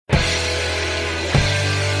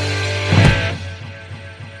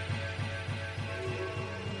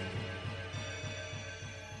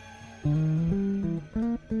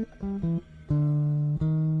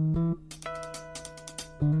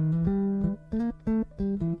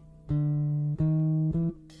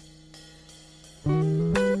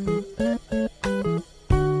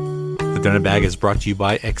Donut Bag is brought to you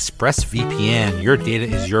by ExpressVPN. Your data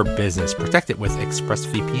is your business. Protect it with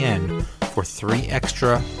ExpressVPN. For 3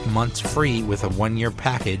 extra months free with a 1-year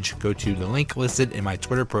package, go to the link listed in my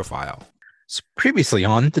Twitter profile. So previously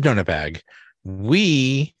on the Donut Bag,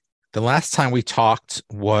 the last time we talked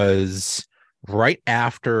was right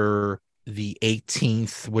after the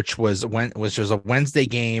 18th, which was a Wednesday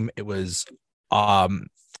game. It was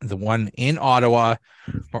the one in Ottawa,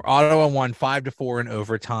 where Ottawa won 5-4 in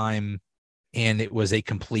overtime, and it was a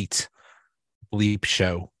complete bleep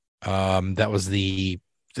show. That was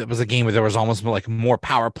a game where there was almost like more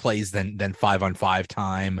power plays than 5-on-5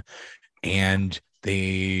 time, and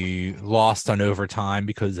they lost on overtime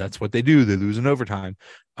because that's what they do. They lose in overtime.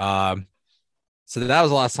 So that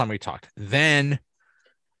was the last time we talked. Then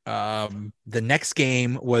the next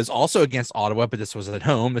game was also against Ottawa, but this was at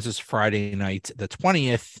home. This is Friday night, the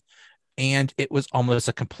 20th, and it was almost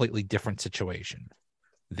a completely different situation.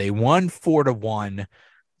 They won 4-1,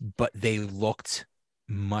 but they looked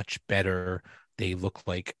much better. They looked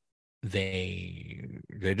like they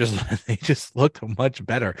just looked much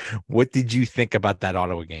better. What did you think about that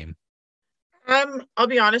Ottawa game? I'll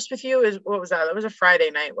be honest with you. What was that? That was a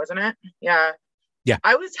Friday night, wasn't it? Yeah. Yeah.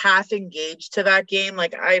 I was half engaged to that game.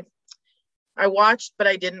 Like I watched, but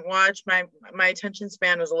I didn't watch. My attention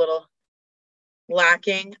span was a little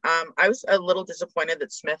lacking. I was a little disappointed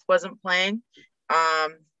that Smith wasn't playing.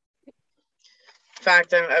 In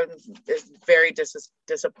fact, I'm very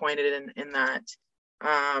disappointed in that.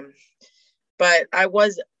 But I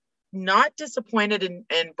was not disappointed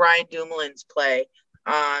in Brian Dumoulin's play.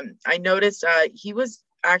 I noticed he was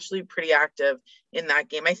actually pretty active in that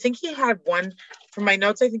game. I think he had one, from my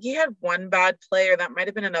notes, I think he had one bad play, or that might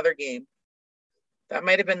have been another game. That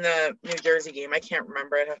might have been the New Jersey game. I can't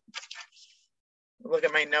remember. I have to look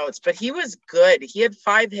at my notes, but he was good. He had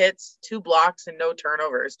 5 hits, 2 blocks, and no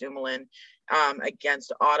turnovers, Dumoulin,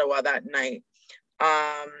 against Ottawa that night.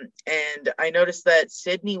 And I noticed that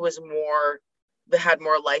Sidney had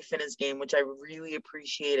more life in his game, which I really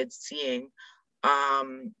appreciated seeing.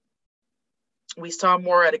 We saw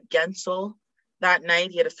more at Gensel that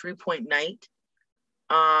night. He had a 3-point night.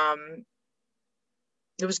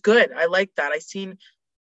 It was good. I liked that. It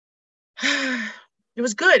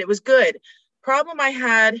was good. It was good. Problem I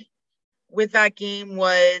had with that game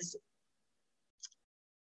was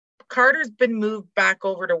Carter's been moved back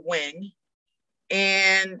over to wing,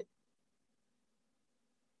 and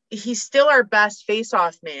he's still our best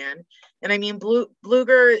face-off man. And I mean,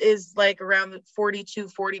 Bluger is like around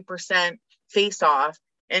 40% face-off,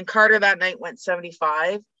 and Carter that night went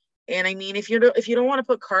 75. And I mean, if you don't want to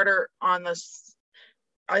put Carter on this,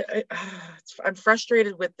 I'm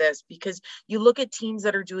frustrated with this, because you look at teams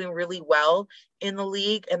that are doing really well in the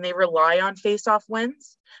league and they rely on face-off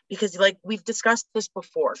wins, because like we've discussed this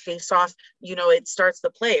before, face-off, it starts the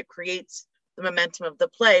play, it creates the momentum of the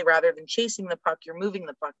play rather than chasing the puck. You're moving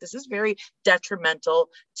the puck. This is very detrimental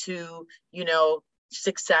to,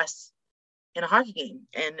 success in a hockey game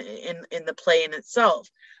and in the play in itself.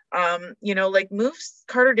 Like moves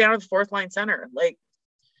Carter down to the 4th line center. Like,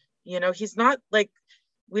 he's not like,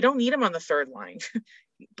 we don't need him on the 3rd line,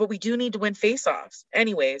 but we do need to win faceoffs.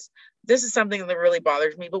 Anyways, this is something that really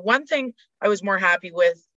bothers me. But one thing I was more happy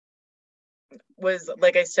with was,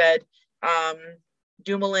 like I said,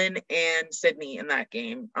 Dumoulin and Sidney in that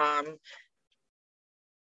game.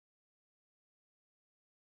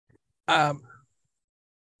 But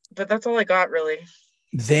that's all I got, really.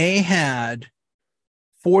 They had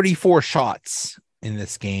 44 shots in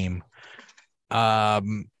this game.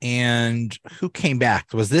 And who came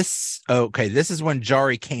back? Was this okay? This is when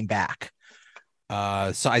Jarry came back.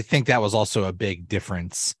 So I think that was also a big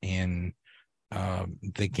difference in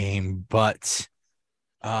the game. But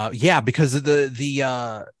because of the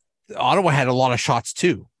Ottawa had a lot of shots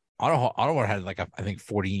too. Ottawa had like I think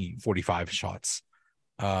 45 shots.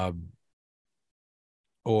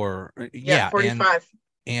 45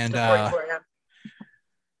 and 44, yeah.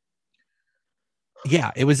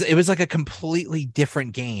 Yeah, it was like a completely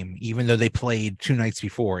different game, even though they played 2 nights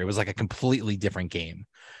before. It was like a completely different game.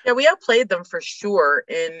 Yeah, we outplayed them for sure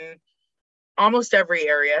in almost every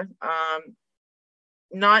area.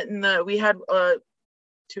 Not in the we had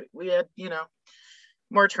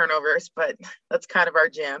more turnovers, but that's kind of our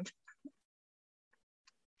jam.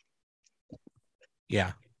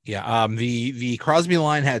 Yeah. The Crosby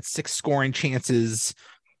line had 6 scoring chances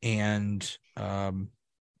and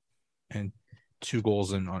 2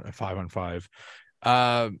 goals in 5-on-5.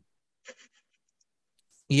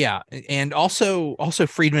 And also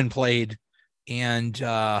Friedman played, and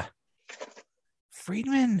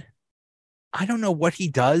Friedman, I don't know what he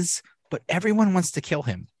does, but everyone wants to kill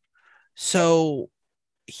him. So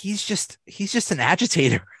he's just an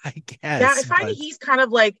agitator, I Yeah, I guess. find But he's kind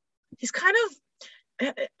of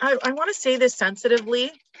I want to say this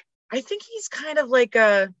sensitively. I think he's kind of like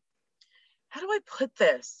how do I put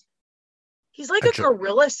this? He's like a a jerk.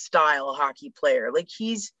 guerrilla style hockey player. Like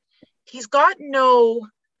he's got no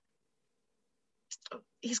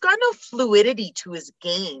he's got no fluidity to his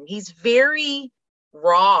game. He's very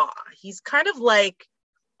raw. He's kind of like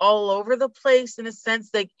all over the place in a sense.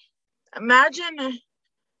 Like imagine,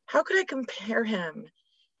 how could I compare him?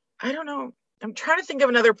 I don't know. I'm trying to think of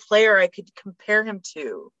another player I could compare him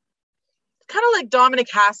to. Kind of like Dominic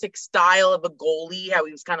Hasek's style of a goalie, how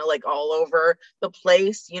he was kind of like all over the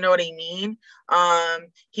place. You know what I mean?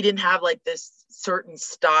 He didn't have like this certain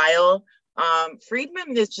style.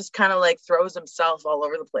 Friedman is just kind of like throws himself all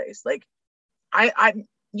over the place. Like I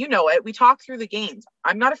you know it. We talk through the games.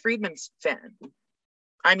 I'm not a Friedman fan.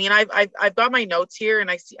 I mean, I've got my notes here,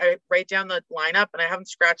 and I write down the lineup, and I haven't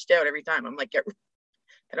scratched out every time. I'm like,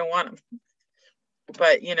 I don't want him,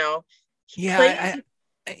 but you know, he plays.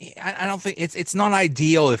 Yeah, I don't think it's not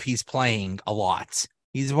ideal if he's playing a lot.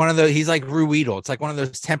 He's like Ruedel. It's like one of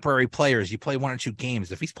those temporary players. You play 1 or 2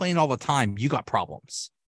 games. If he's playing all the time, you got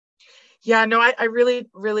problems. Yeah, no, I really,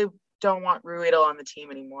 really don't want Ruedel on the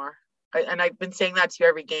team anymore. And I've been saying that to you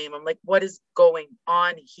every game. I'm like, what is going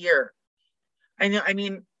on here? I know. I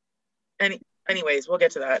mean, anyways, we'll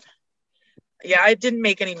get to that. Yeah, I didn't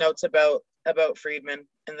make any notes about Friedman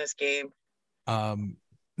in this game.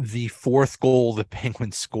 The 4th goal the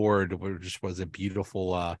Penguins scored was a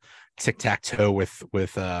beautiful tic-tac-toe with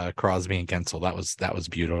Crosby and Gensel. That was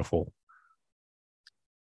beautiful.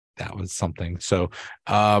 That was something. So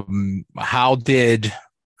how did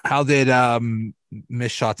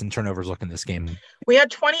missed shots and turnovers look in this game? We had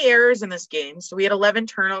 20 errors in this game. So we had 11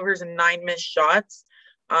 turnovers and 9 missed shots.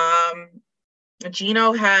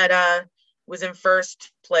 Gino was in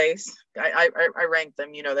first place. I ranked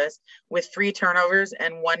them, you know this, with 3 turnovers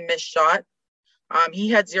and 1 missed shot. He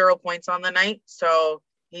had 0 points on the night. So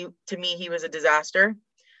to me, he was a disaster.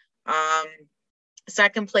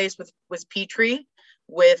 Second place was Petry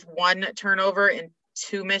with 1 turnover and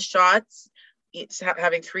 2 missed shots. He's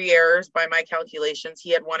having 3 errors by my calculations.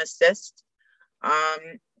 He had 1 assist,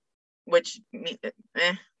 which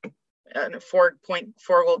 4.4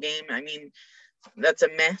 goal game. I mean, that's a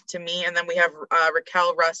meh to me. And then we have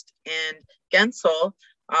Raquel, Rust, and Gensel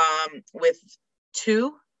with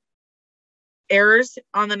 2 errors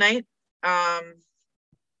on the night.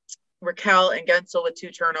 Raquel and Gensel with 2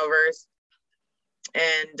 turnovers,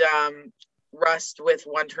 and Rust with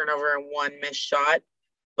 1 turnover and 1 missed shot.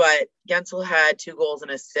 But Gensel had 2 goals and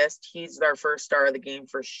assist. He's our first star of the game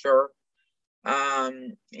for sure.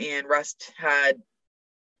 And Rust had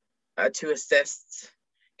 2 assists.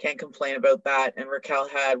 Can't complain about that. And Raquel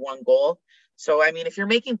had 1 goal. So, I mean, if you're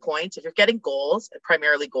making points, if you're getting goals,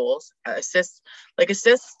 primarily goals, assists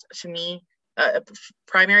to me,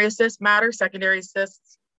 primary assists matter, secondary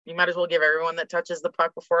assists, you might as well give everyone that touches the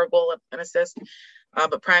puck before a goal an assist.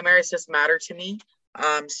 But primary assists matter to me.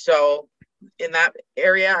 So in that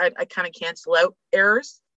area, I kind of cancel out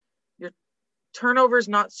errors. Your turnovers,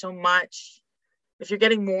 not so much. If you're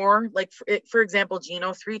getting more, like for example,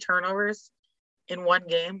 Gino, 3 turnovers in 1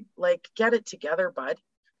 game, like get it together, bud.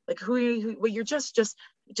 Like you're just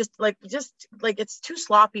like it's too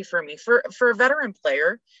sloppy for me. For a veteran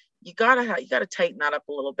player, you gotta tighten that up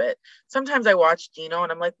a little bit. Sometimes I watch Gino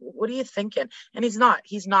and I'm like, what are you thinking? And he's not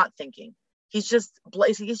thinking. He's just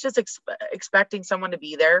expecting someone to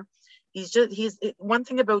be there. He's one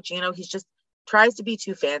thing about Gino, he's just tries to be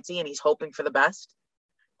too fancy, and he's hoping for the best,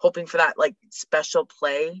 hoping for that like special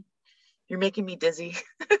play. You're making me dizzy.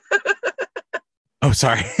 Oh,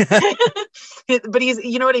 sorry. But he's,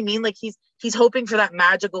 you know what I mean? Like he's hoping for that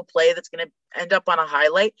magical play that's going to end up on a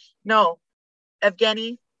highlight. No,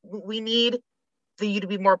 Evgeny, we need you to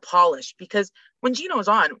be more polished, because when Gino's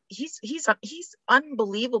on, he's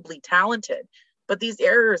unbelievably talented. But these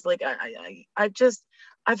errors, like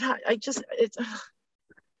it's.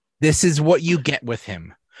 This is what you get with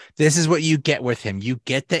him. You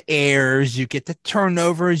get the errors, you get the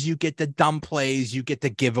turnovers, you get the dumb plays, you get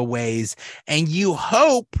the giveaways, and you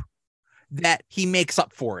hope that he makes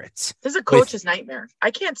up for it. This is a coach's nightmare.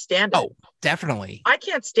 I can't stand it. Oh, definitely. I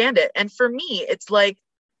can't stand it. And for me, it's like,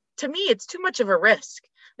 to me, it's too much of a risk,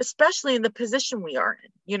 especially in the position we are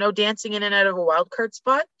in, you know, dancing in and out of a wild card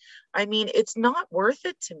spot. I mean, it's not worth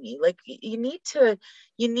it to me. Like you need to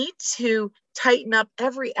tighten up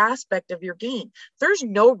every aspect of your game. There's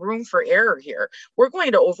no room for error here. We're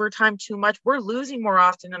going to overtime too much. We're losing more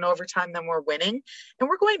often in overtime than we're winning. And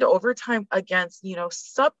we're going to overtime against, you know,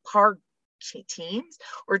 subpar teams,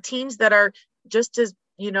 or teams that are just as,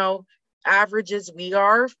 average as we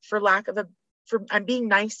are, I'm being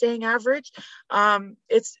nice saying average.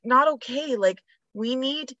 It's not okay. Like, we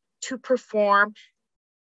need to perform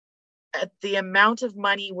at the amount of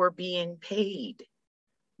money we're being paid.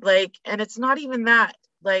 Like, and it's not even that.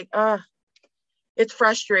 Like, it's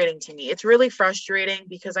frustrating to me. It's really frustrating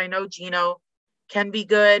because I know Gino can be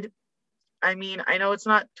good. I mean, I know it's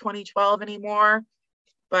not 2012 anymore,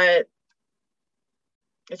 but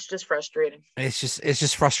it's just frustrating. It's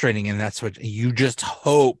just frustrating. And that's what you just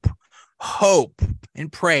hope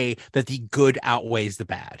and pray that the good outweighs the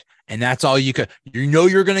bad. And that's all you could,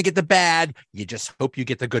 you're going to get the bad. You just hope you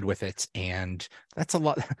get the good with it. And that's a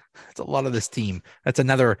lot. That's a lot of this team. That's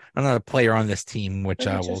another player on this team, which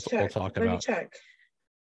we'll talk about. Let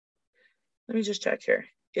me just check here.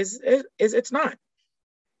 It's not.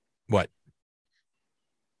 What?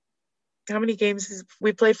 How many games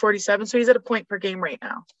we played? 47. So he's at a point per game right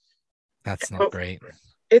now. That's not great.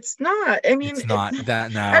 It's not. I mean, it's not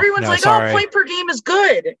that. No, everyone's like, sorry. Oh, point per game is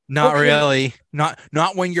good. Not really. Not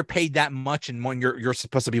when you're paid that much and when you're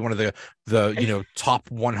supposed to be one of the top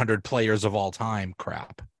 100 players of all time.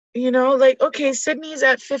 Crap. Like, okay, Sydney's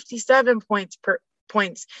at 57 points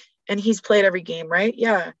and he's played every game, right?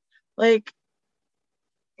 Yeah. Like,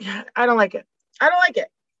 yeah, I don't like it.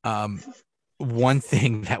 One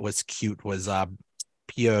thing that was cute was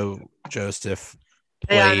Pio Joseph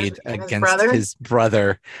played against his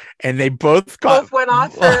brother, and they both went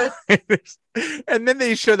off for it. And then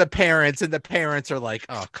they show the parents, and the parents are like,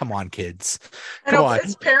 "Oh, come on, kids, come on."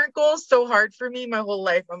 It's parent goals so hard for me my whole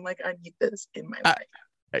life. I'm like, I need this in my life.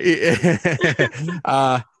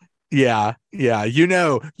 Yeah.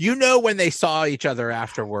 When they saw each other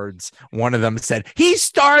afterwards, one of them said, "He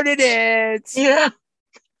started it." Yeah.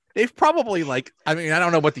 They've probably I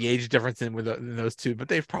don't know what the age difference in those two, but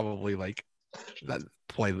they've probably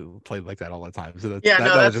played like that all the time. So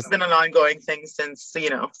that's been an ongoing thing since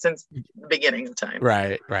the beginning of time.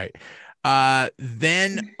 Right.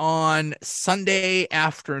 Then on Sunday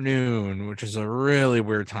afternoon, which is a really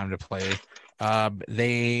weird time to play,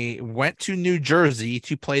 they went to New Jersey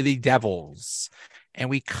to play the Devils, and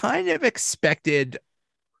we kind of expected,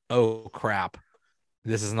 oh crap,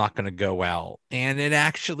 this is not going to go well. And it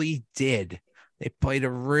actually did. They played a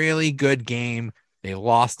really good game. They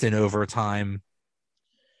lost in overtime,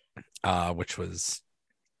 which was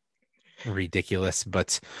ridiculous.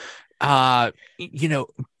 But, if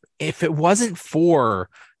it wasn't for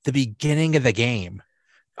the beginning of the game,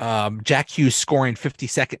 Jack Hughes scoring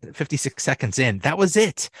 56 seconds in, that was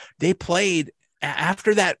it. They played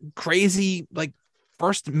after that crazy,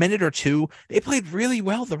 first minute or two, they played really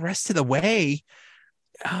well the rest of the way.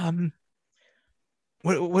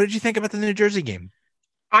 What did you think about the New Jersey game?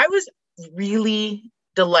 I was really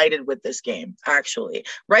delighted with this game, actually.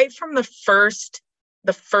 Right from the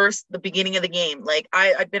beginning of the game.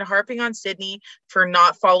 I'd been harping on Sydney for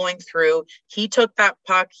not following through. He took that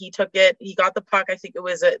puck. He took it. He got the puck. I think it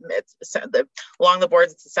was along the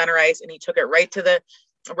boards. It's the center ice, and he took it right to the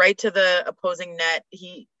opposing net.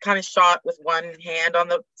 He kind of shot with one hand on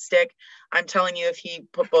the stick. I'm telling you, if he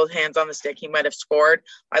put both hands on the stick, he might have scored.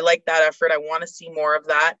 I like that effort. I want to see more of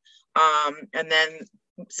that. And then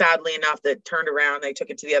sadly enough, that turned around, they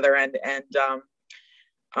took it to the other end, and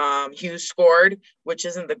Hughes scored, which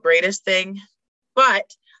isn't the greatest thing, but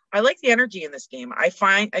I like the energy in this game. I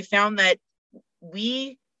found that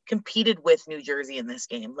we competed with New Jersey in this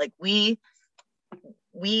game. We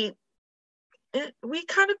kind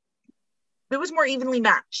of, it was more evenly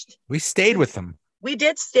matched. We stayed with them. We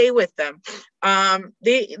did stay with them.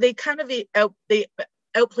 They kind of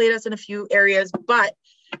outplayed us in a few areas, but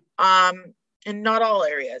in not all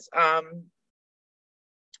areas.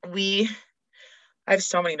 I have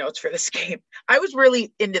so many notes for this game. I was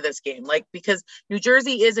really into this game, because New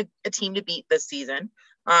Jersey is a team to beat this season.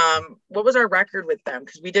 What was our record with them?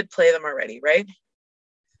 Because we did play them already, right?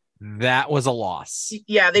 That was a loss.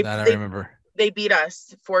 Yeah, I remember. They beat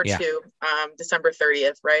us 4-2, December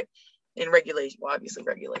 30th, right? In regulation. Well, obviously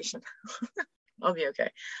regulation. I'll be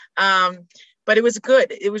okay. But it was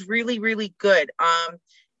good. It was really, really good.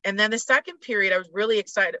 And then the second period, I was really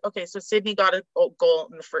excited. Okay, so Sydney got a goal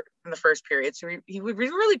in the first period. So he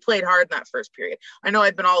really played hard in that first period. I know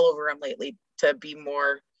I've been all over him lately to be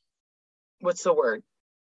more, what's the word?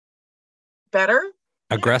 Better?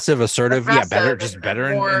 Aggressive, assertive. Yeah, better, just better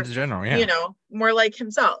more, in general. Yeah. More like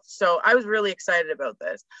himself. So I was really excited about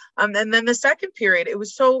this. And then the second period, it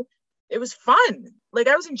was fun. I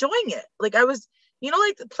was enjoying it. I was,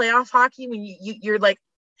 the playoff hockey when you're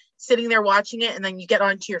sitting there watching it, and then you get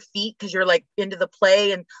onto your feet because you're into the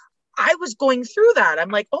play, and I was going through that. I'm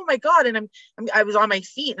like, oh my God. And I was on my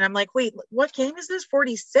feet and I'm like, wait, what game is this?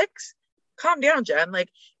 46? Calm down, Jen. Like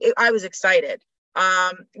I was excited.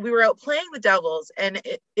 We were out playing the Devils and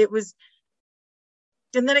it was,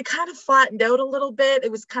 and then it kind of flattened out a little bit.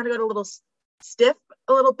 It was kind of got a little stiff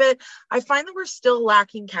a little bit. I find that we're still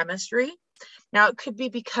lacking chemistry. Now it could be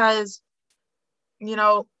because, you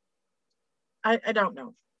know, I don't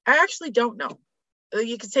know. I actually don't know.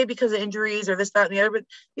 You could say because of injuries or this, that, and the other, but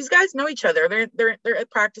these guys know each other. They're at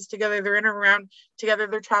practice together. They're in and around together.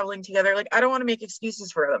 They're traveling together. Like, I don't want to make excuses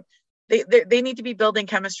for them. They need to be building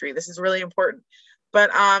chemistry. This is really important.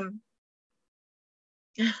 But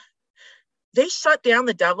they shut down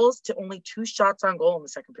the Devils to only 2 shots on goal in the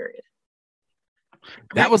second period.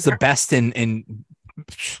 That was the best in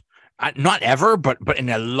not ever, but in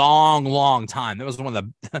a long time. That was one of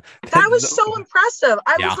the. That was so impressive.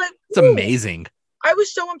 I was like, it's amazing. I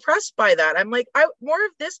was so impressed by that. I'm like, more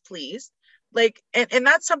of this, please. Like, and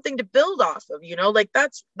that's something to build off of, you know, like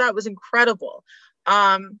that was incredible.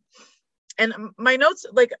 And my notes,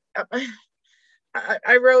 like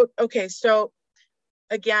I wrote, okay, so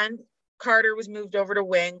again, Carter was moved over to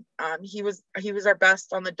wing. He was our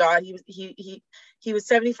best on the dot. He was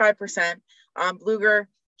 75%. Bluger,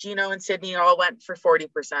 Gino, and Sydney all went for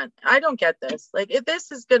 40%. I don't get this. Like, if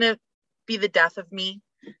this is gonna be the death of me,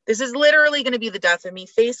 this is literally going to be the death of me.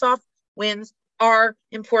 Face-off wins are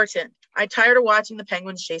important. I'm tired of watching the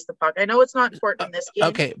Penguins chase the puck. I know it's not important in this game.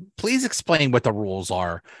 Okay, please explain what the rules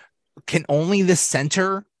are. Can only the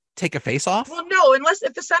center take a face-off? Well, no, unless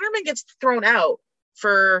if the centerman gets thrown out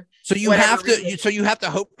for you have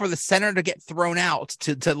to hope for the center to get thrown out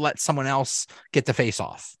to let someone else get the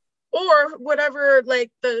face-off. Or whatever,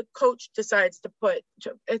 like the coach decides to put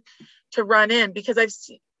to run in, because I've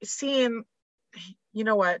seen. You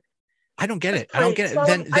know what? I don't get it. I don't get it.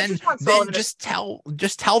 Then just tell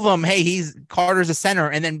them, hey, Carter's a center,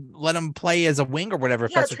 and then let him play as a wing or whatever.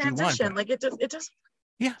 If that's what you want. Like it does.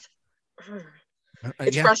 Yeah.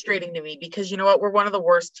 It's frustrating to me because you know what? We're one of the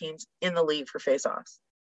worst teams in the league for faceoffs.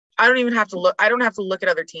 I don't even have to look. I don't have to look at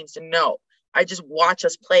other teams to know. I just watch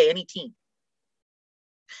us play any team.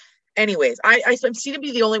 Anyways, I seem to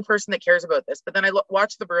be the only person that cares about this. But then I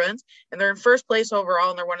watch the Bruins, and they're in first place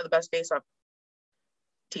overall, and they're one of the best faceoff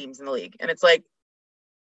teams in the league. And it's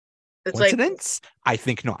coincidence? I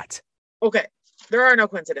think not. Okay, there are no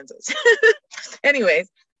coincidences. Anyways,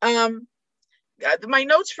 my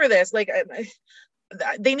notes for this, like,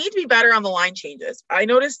 they need to be better on the line changes. I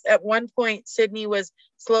noticed at one point Sydney was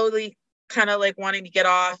slowly kind of like wanting to get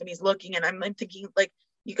off, and he's looking, and I'm thinking, like,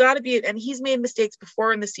 you got to be, and he's made mistakes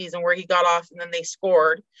before in the season where he got off and then they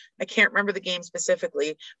scored. I can't remember the game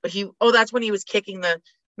specifically, but that's when he was kicking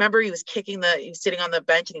remember he was sitting on the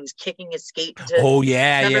bench and he was kicking his skate. Remember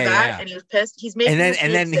that? And he was pissed. He's making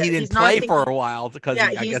and then he didn't play for a while because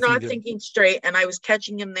he's not thinking straight. And I was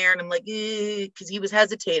catching him there, and I'm like, because he was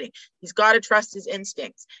hesitating. He's got to trust his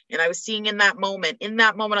instincts. And I was seeing in that moment on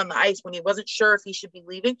the ice when he wasn't sure if he should be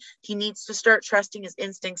leaving, he needs to start trusting his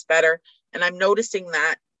instincts better. And I'm noticing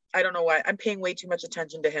that. I don't know why. I'm paying way too much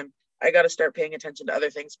attention to him. I got to start paying attention to other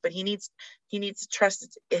things, but he needs to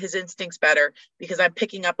trust his instincts better, because I'm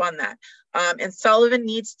picking up on that. And Sullivan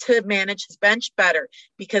needs to manage his bench better,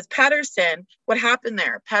 because Pettersson, what happened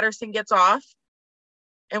there? Pettersson gets off,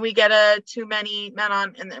 and we get too many men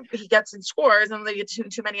on, and then he gets and scores, and they get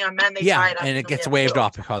too many on men. They tie it up, and it gets waved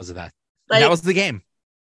off because of that. That was the game.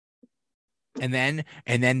 And then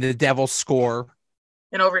the Devils score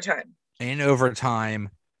in overtime.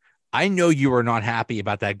 I know you were not happy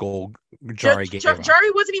about that goal Jarry gave up. Jarry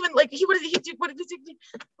wasn't even like, he was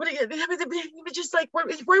just like, where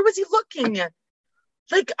was he looking?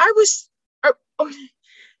 Like, it was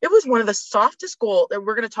one of the softest goals, and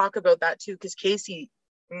we're going to talk about that too, because Casey.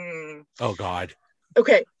 Oh God.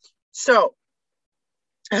 Okay, so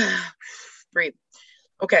breathe.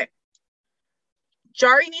 Okay,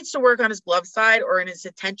 Jarry needs to work on his glove side or in his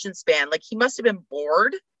attention span. Like, he must have been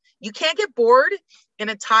bored. You can't get bored in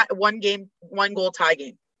a one goal tie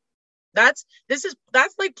game. That's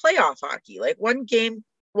like playoff hockey. Like, one game,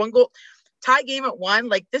 one goal tie game at 1.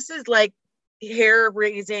 Like, this is like hair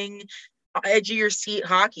raising, edge of your seat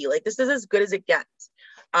hockey. Like, this is as good as it gets.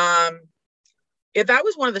 If that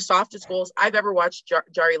was one of the softest goals I've ever watched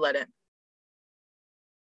Jarry let in.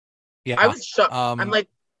 Yeah, I was shocked. I'm like,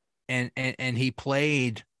 and he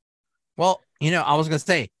played well. You know, I was gonna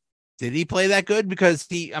say, did he play that good? Because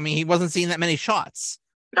he wasn't seeing that many shots.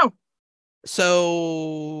 No.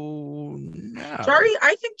 So no.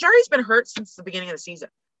 I think Jarry's been hurt since the beginning of the season.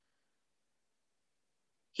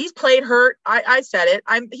 He's played hurt. I said it.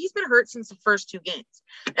 He's been hurt since the first 2 games.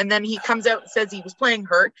 And then he comes out and says he was playing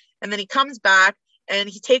hurt. And then he comes back and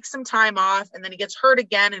he takes some time off. And then he gets hurt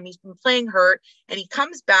again. And he's been playing hurt. And he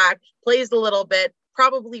comes back, plays a little bit,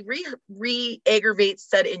 probably re-aggravates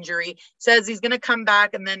said injury, says he's going to come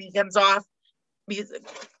back. And then he comes off. Because,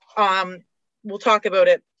 we'll talk about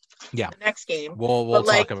it. Yeah. The next game. We'll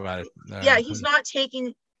talk about it. Yeah, he's not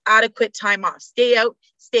taking adequate time off. Stay out.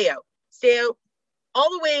 All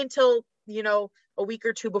the way until, a week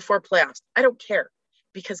or 2 before playoffs. I don't care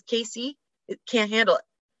because Casey can't handle it.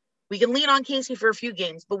 We can lean on Casey for a few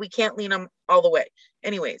games, but we can't lean him all the way.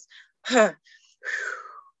 Anyways.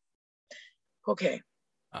 Okay.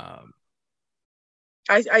 I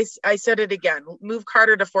said it again. Move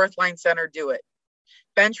Carter to 4th line center. Do it.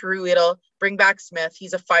 Bench Ruedel. Bring back Smith.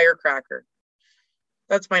 He's a firecracker.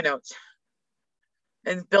 That's my notes.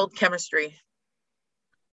 And build chemistry.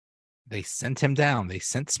 They sent him down. They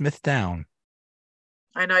sent Smith down.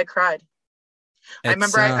 I know. I cried. I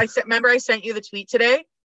remember. I sent you the tweet today,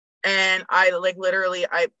 and I literally.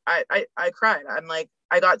 I cried. I'm like.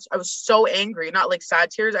 I was so angry. Not like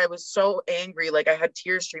sad tears. I was so angry. Like I had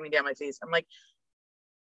tears streaming down my face. I'm like,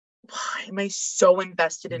 why am I so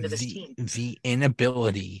invested into this team? The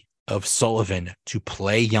inability of Sullivan to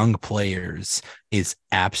play young players is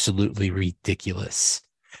absolutely ridiculous.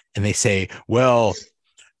 And they say, well,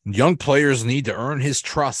 young players need to earn his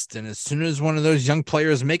trust. And as soon as one of those young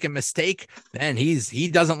players make a mistake, then he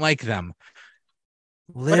doesn't like them.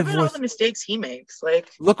 What about all the mistakes he makes?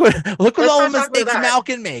 Like, look what all the mistakes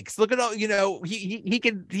Malkin makes. Look at all, he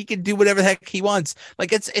can do whatever the heck he wants.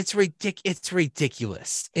 Like it's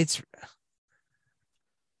ridiculous.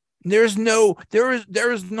 There is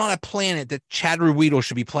not a planet that Chad Ruedel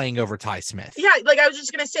should be playing over Ty Smith. Yeah, like I was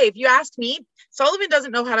just gonna say, if you ask me, Sullivan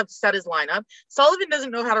doesn't know how to set his lineup. Sullivan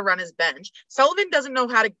doesn't know how to run his bench. Sullivan doesn't know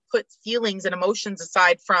how to put feelings and emotions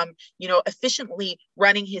aside from, efficiently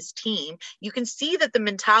running his team. You can see that the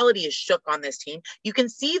mentality is shook on this team. You can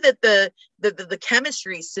see that the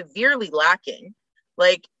chemistry is severely lacking.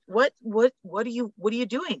 Like, what are you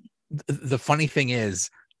doing? The funny thing is,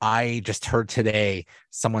 I just heard today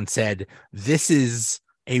someone said this is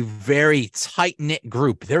a very tight-knit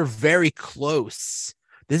group. They're very close.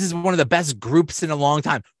 This is one of the best groups in a long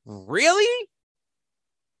time. Really?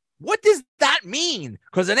 What does that mean?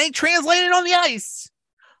 Because it ain't translated on the ice.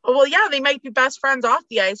 Oh, well, yeah, they might be best friends off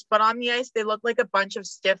the ice, but on the ice, they look like a bunch of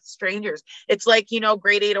stiff strangers. It's like,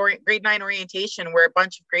 grade 8 or grade 9 orientation where a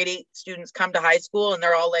bunch of grade 8 students come to high school and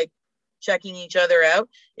they're all like, checking each other out.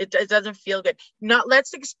 It doesn't feel good.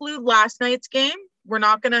 Let's exclude last night's game. We're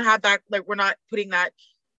not going to have that. Like, we're not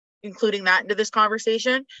including that into this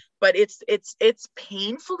conversation, but it's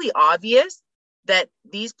painfully obvious that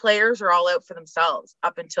these players are all out for themselves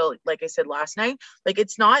up until, like I said, last night. Like,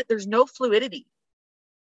 there's no fluidity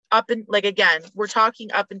again, we're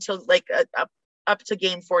talking up until up to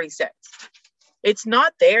game 46. It's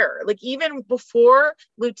not there. Like, even before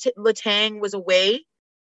Letang was away,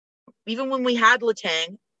 even when we had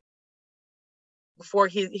Letang, before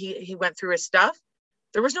he went through his stuff,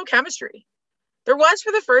 there was no chemistry. There was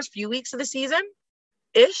for the first few weeks of the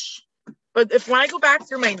season-ish. But when I go back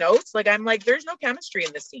through my notes, I'm like, there's no chemistry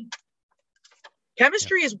in this team.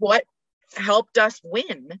 Chemistry is what helped us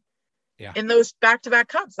win in those back-to-back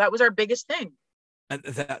cups. That was our biggest thing.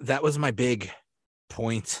 That was my big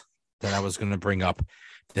point that I was going to bring up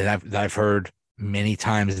that I've heard many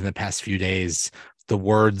times in the past few days. The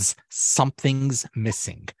words, something's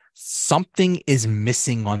missing. Something is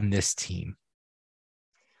missing on this team.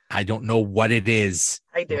 I don't know what it is.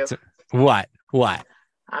 I do. What?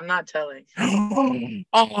 I'm not telling.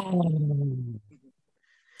 Oh.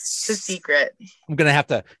 It's a secret. I'm gonna have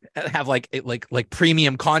to have like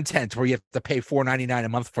premium content where you have to pay $4.99 a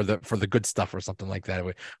month for the good stuff or something like that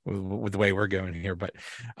with the way we're going here. But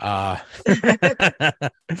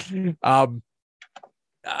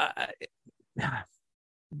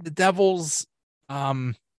the Devils,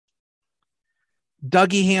 Dougie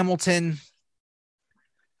Hamilton,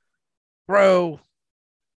 bro,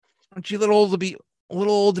 aren't you a little old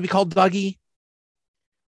to be called Dougie?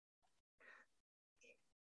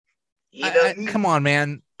 Come on,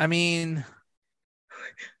 man. I mean,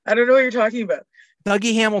 I don't know what you're talking about.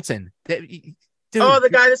 Dougie Hamilton. Dude, the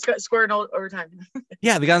guy that scored in overtime.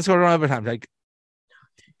 Yeah, the guy that scored in overtime. Like,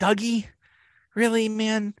 Dougie? Really,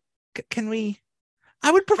 man? Can we?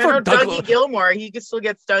 I would prefer Dougie Gilmore. He still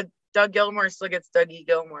gets Doug Gilmore still gets Dougie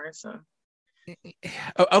Gilmore. So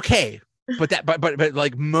okay, but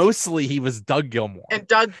like mostly he was Doug Gilmore. And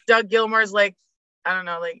Doug Gilmore's like, I don't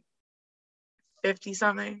know, like 50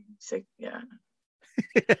 something. Yeah.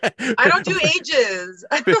 I don't do ages.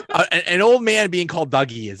 An old man being called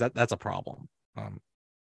Dougie that's a problem.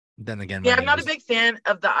 Then again, yeah, I'm not a big fan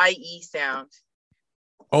of the IE sound.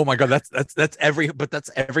 Oh my God, that's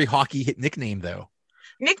every hockey nickname though.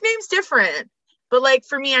 Nickname's different, but like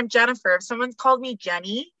for me, I'm Jennifer. If someone's called me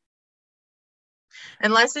Jenny,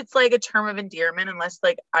 unless it's like a term of endearment, unless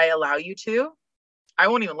like I allow you to, I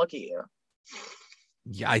won't even look at you.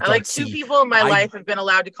 Yeah, I like two people in my life have been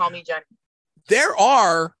allowed to call me Jenny. There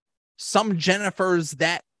are some Jennifers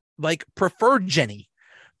that like prefer Jenny,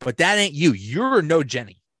 but that ain't you. You're no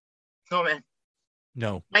Jenny. No, man.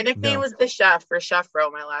 No. My nickname was the Chef for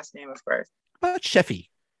Chefero, my last name, of course. How about Chefy?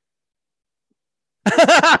 No,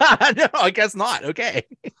 I guess not. Okay.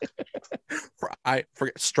 I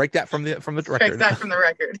forget. Strike that from the record. Strike that from the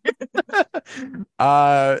record.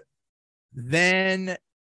 Then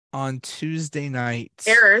on Tuesday night.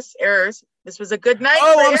 Errors. This was a good night.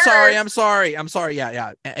 Oh, I'm sorry.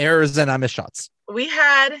 Yeah. Errors and I missed shots. We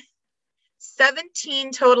had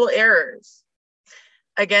 17 total errors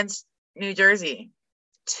against New Jersey.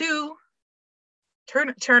 2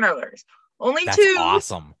 turnovers. Only That's 2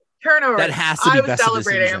 awesome. turnovers. That has to be I was best celebrating.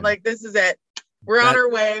 Of the season. I'm like, this is it. We're on our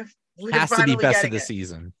way. We're has to be best of the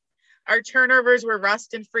season. Our turnovers were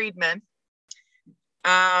Rust and Friedman.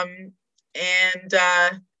 We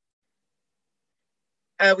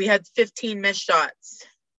had 15 missed shots.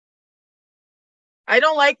 I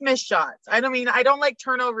don't like missed shots. I don't like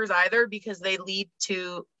turnovers either because they lead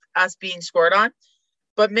to us being scored on.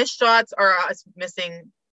 But missed shots are us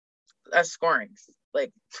missing us scoring.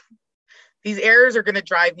 Like, these errors are going to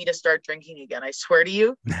drive me to start drinking again. I swear to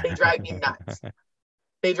you, they drive me nuts.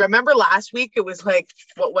 Remember last week, it was like,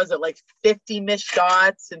 what was it? Like 50 missed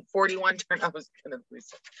shots and 41 turnovers.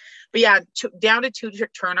 But yeah, down to 2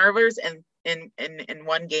 turnovers and in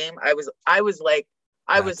one game, I was like,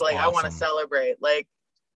 awesome. I want to celebrate, like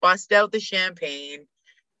bust out the champagne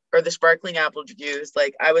or the sparkling apple juice.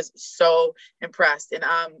 Like, I was so impressed. And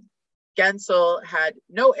Gensel had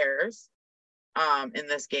no errors in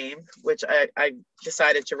this game, which I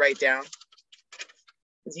decided to write down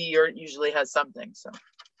because he usually has something. So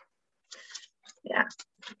yeah.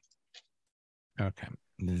 Okay.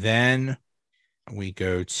 Then we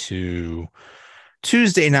go to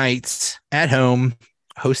Tuesday nights at home,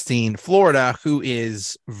 hosting Florida, who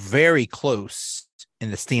is very close in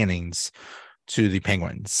the standings to the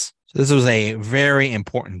Penguins. So this was a very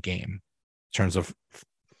important game in terms of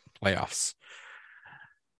playoffs.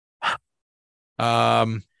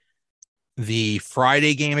 The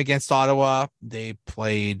Friday game against Ottawa, they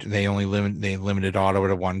limited Ottawa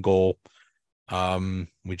to 1 goal.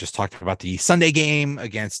 We just talked about the Sunday game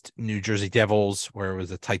against New Jersey Devils, where it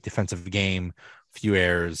was a tight defensive game, few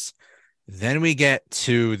errors. Then we get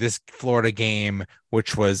to this Florida game,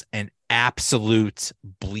 which was an absolute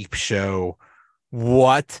bleep show.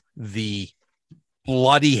 What the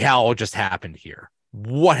bloody hell just happened here?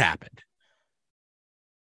 What happened?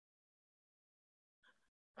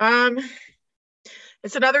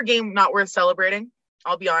 It's another game not worth celebrating.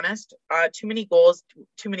 I'll be honest. Too many goals.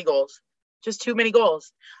 Just too many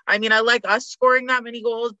goals. I mean, I like us scoring that many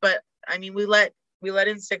goals, but I mean, we let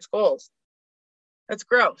in 6 goals. That's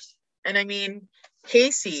gross. And I mean,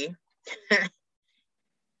 Casey.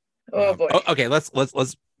 Oh boy. Okay, let's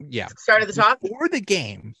yeah. Start at the top. Before the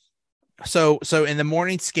game. So in the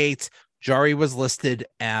morning skates, Jarry was listed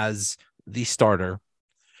as the starter.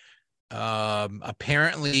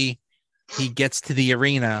 Apparently he gets to the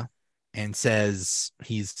arena and says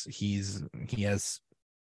he's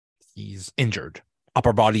injured,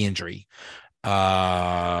 upper body injury.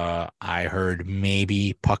 I heard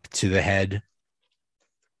maybe puck to the head.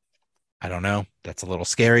 I don't know. That's a little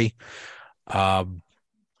scary. But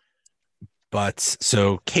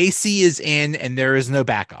so Casey is in and there is no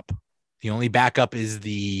backup. The only backup is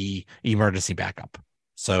the emergency backup.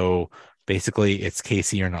 So basically it's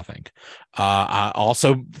Casey or nothing.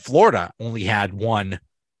 Also Florida only had 1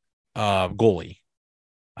 goalie.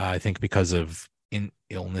 I think because of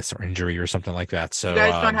illness or injury or something like that. So you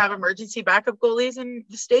guys don't have emergency backup goalies in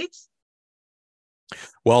the States?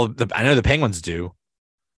 Well, I know the Penguins do.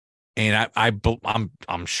 And I'm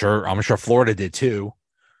sure Florida did too.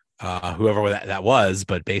 Whoever that was,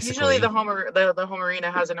 but basically usually the home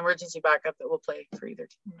arena has an emergency backup that will play for either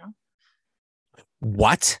team. No?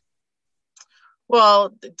 What?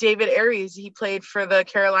 Well, David Aries, he played for the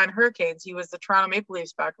Carolina Hurricanes. He was the Toronto Maple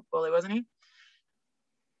Leafs backup goalie, wasn't he?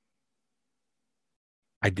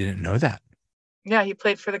 I didn't know that. Yeah, he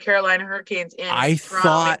played for the Carolina Hurricanes in I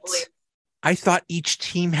Toronto thought each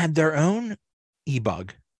team had their own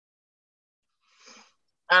e-bug.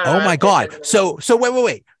 I don't know. Oh I my don't pay God. attention to that. So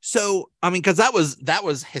wait. So I mean, because that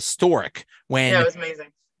was historic Yeah, it was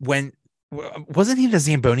amazing. when wasn't he the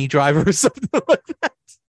Zamboni driver or something like that?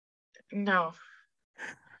 No,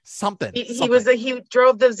 Something. he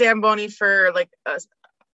drove the Zamboni for like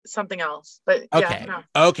something else, but yeah, no.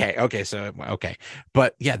 Okay. So okay,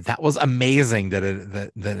 but yeah, that was amazing that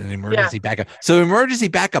that an Yeah. emergency backup. So emergency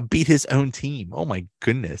backup beat his own team. Oh my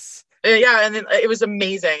goodness. Yeah, and then it was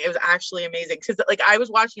amazing. It was actually amazing because like I was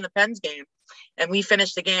watching the Pens game, and we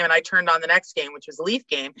finished the game, and I turned on the next game, which was the Leaf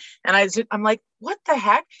game, and I'm like, what the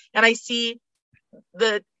heck? And I see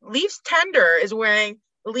the Leafs tender is wearing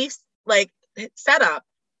the Leafs like setup,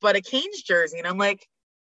 but a Canes jersey, and I'm like,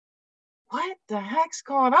 what the heck's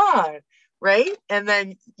going on, right? And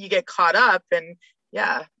then you get caught up, and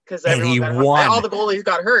yeah, because everyone got hurt. All the goalies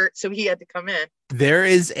got hurt, so he had to come in. There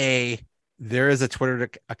is a Twitter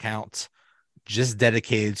account just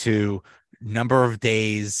dedicated to number of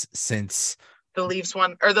days since the Leafs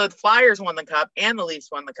won, or the Flyers won the cup, and the Leafs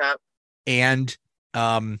won the cup, and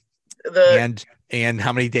and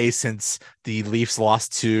how many days since the Leafs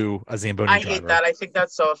lost to a Zamboni driver. Hate that. I think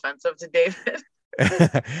that's so offensive to David.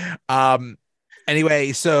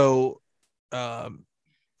 Anyway, so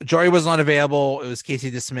Jarry was not available. It was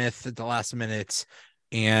Casey DeSmith at the last minute,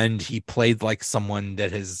 and he played like someone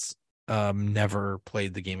that has never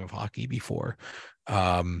played the game of hockey before.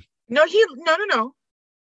 No.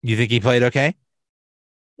 You think he played okay?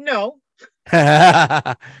 No.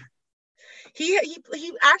 He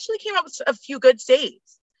actually came up with a few good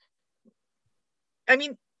saves. I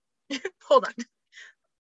mean, hold on.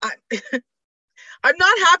 I'm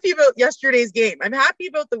not happy about yesterday's game. I'm happy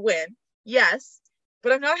about the win, yes,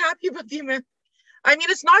 but I'm not happy about the amount. I mean,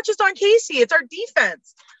 it's not just on Casey, it's our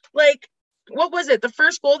defense. Like, what was it? The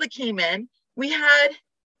first goal that came in,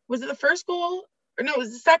 was it the first goal? Or no, it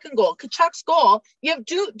was the second goal. Kachuk's goal. You have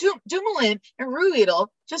Dumoulin and Ruhwedel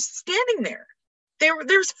just standing there. They're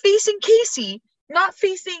facing Casey, not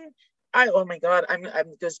facing. Oh my God, I'm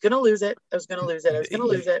just gonna lose it. I was gonna lose it.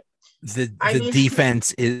 The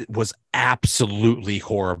defense was absolutely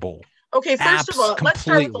horrible. Okay, first of all, let's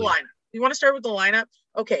start with the lineup. You want to start with the lineup?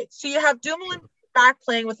 Okay, so you have Dumoulin back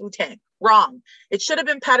playing with Letang. Wrong. It should have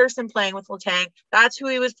been Pettersson playing with Letang. That's who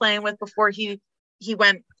he was playing with before he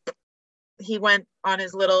went on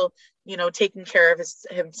his little, taking care of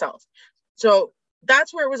himself. So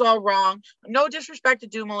that's where it was all wrong. No disrespect to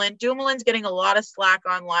Dumoulin. Dumoulin's getting a lot of slack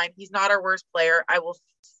online. He's not our worst player. I will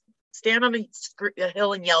stand on a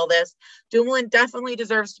hill and yell this. Dumoulin definitely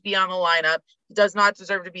deserves to be on the lineup. He does not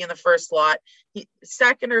deserve to be in the first slot.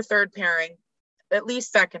 Second or third pairing, at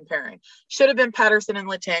least second pairing. Should have been Pettersson and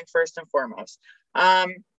Letang first and foremost. But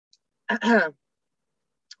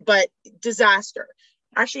disaster.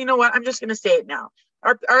 Actually, you know what? I'm just going to say it now.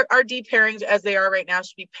 Our D pairings as they are right now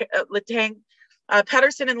should be Letang,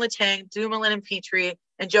 Pettersson and Letang, Dumoulin and Petry,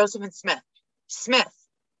 and Joseph and Smith. Smith.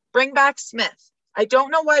 Bring back Smith. I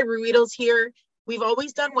don't know why Ruhwedel's here. We've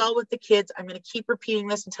always done well with the kids. I'm going to keep repeating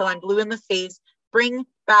this until I'm blue in the face. Bring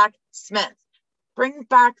back Smith. Bring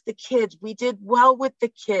back the kids. We did well with the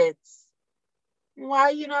kids. Why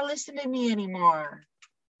are you not listening to me anymore?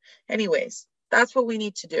 Anyways, that's what we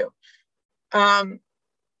need to do.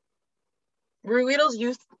 Ruhwedel's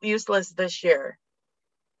useless this year.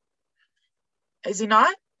 Is he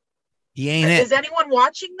not? He ain't it. Is anyone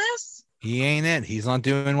watching this? He ain't it. He's not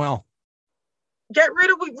doing well. Get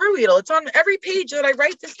rid of Ruhwedel. It's on every page that I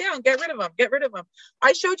write this down. Get rid of him. Get rid of him.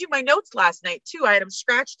 I showed you my notes last night too. I had them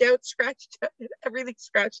scratched out, everything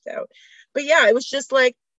scratched out. But yeah, it was just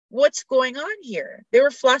like, what's going on here? They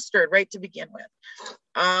were flustered right to begin with.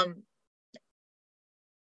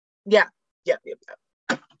 Yeah.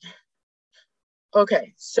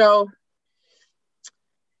 Okay, so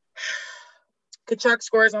Kachuk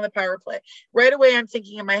scores on the power play. Right away, I'm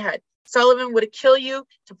thinking in my head, Sullivan would kill you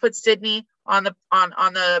to put Sydney on the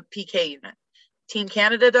PK unit. Team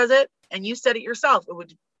Canada does it, and you said it yourself.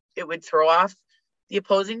 It would throw off the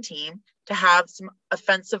opposing team to have some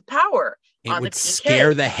offensive power. It would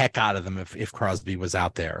scare the heck out of them if Crosby was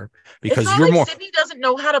out there, because it's not like Sydney doesn't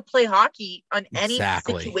know how to play hockey on any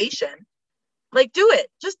situation. Like, do it.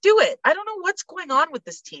 Just do it. I don't know what's going on with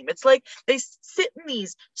this team. It's like they sit in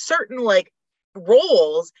these certain like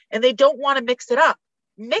roles and they don't want to mix it up.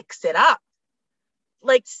 Mix it up.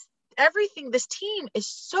 Like everything, this team is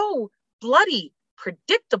so bloody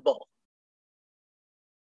predictable.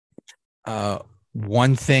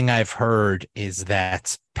 One thing I've heard is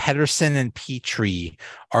that Pettersson and Petry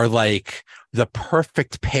are like the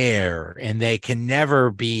perfect pair, and they can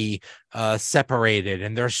never be separated,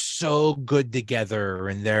 and they're so good together,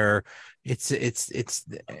 and it's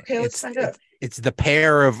okay, let's find out. It's the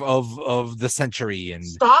pair of the century. And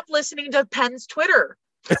stop listening to Penn's Twitter.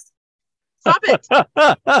 Stop it.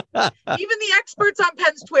 Even the experts on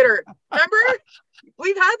Penn's Twitter. Remember?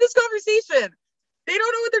 We've had this conversation. They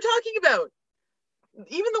don't know what they're talking about.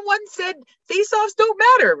 Even the one said face-offs don't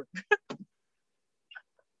matter.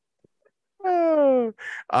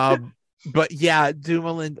 But yeah,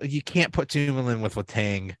 Dumoulin, you can't put Dumoulin with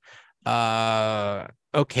Letang.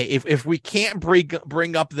 Okay, if we can't break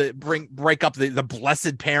up the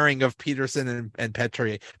blessed pairing of Pedersen and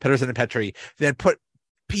Petry, then put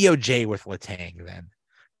POJ with Letang then.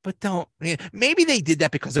 But don't, maybe they did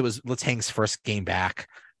that because it was Letang's first game back.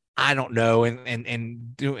 I don't know, and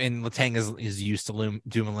Letang is used to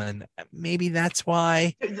Dumoulin. Maybe that's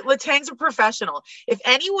why. Letang's a professional. If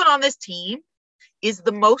anyone on this team is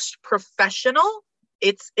the most professional,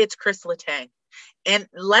 it's Kris Letang. And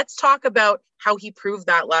let's talk about how he proved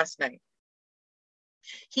that last night.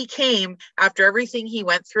 He came after everything he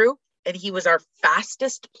went through, and he was our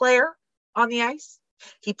fastest player on the ice.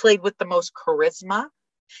 He played with the most charisma,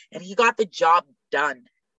 and he got the job done.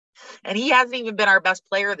 And he hasn't even been our best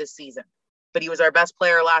player this season, but he was our best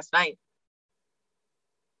player last night.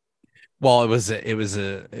 Well, it was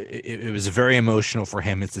very emotional for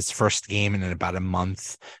him. It's his first game in about a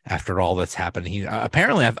month after all that's happened. He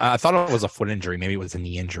apparently, I thought it was a foot injury, maybe it was a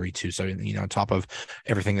knee injury too. So on top of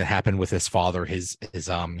everything that happened with his father,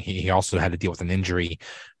 he also had to deal with an injury.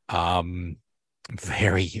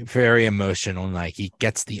 Very, very emotional. Like, he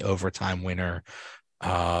gets the overtime winner.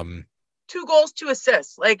 2 goals, 2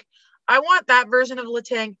 assists. Like, I want that version of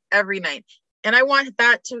Letang every night, and I want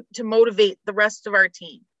that to motivate the rest of our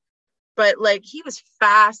team. But like, he was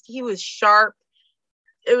fast, he was sharp,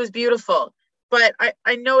 it was beautiful. But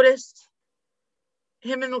I noticed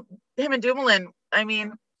him and Dumoulin. I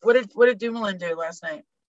mean, what did Dumoulin do last night?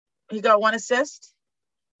 He got 1 assist.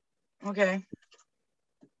 Okay.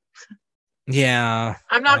 Yeah.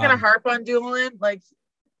 I'm not gonna harp on Dumoulin, like,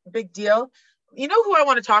 big deal. You know who I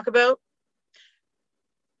want to talk about?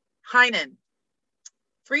 Heinen.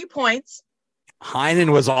 3 points.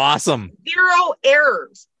 Heinen was awesome. 0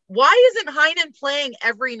 errors. Why isn't Heinen playing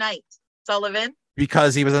every night, Sullivan?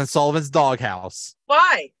 Because he was in Sullivan's doghouse.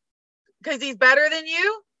 Why? Because he's better than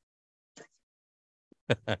you?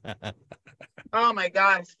 Oh my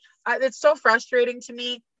gosh. It's so frustrating to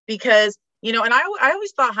me because, and I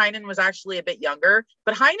always thought Heinen was actually a bit younger,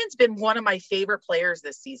 but Heinen's been one of my favorite players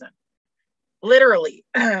this season. Literally.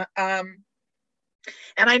 And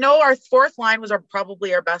I know our 4th line was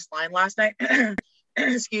probably our best line last night.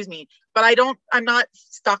 Excuse me. But I'm not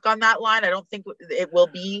stuck on that line. I don't think it will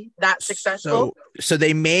be that successful. So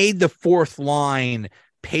they made the 4th line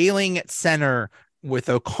Paling at center with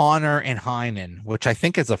O'Connor and Heinen, which I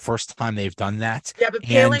think is the first time they've done that. Yeah, but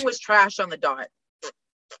Paling was trash on the dot.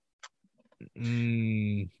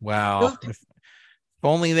 Wow. If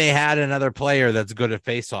only they had another player that's good at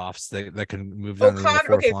faceoffs that can move down to the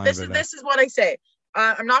 4th line. This is what I say.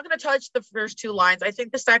 I'm not going to touch the first 2 lines. I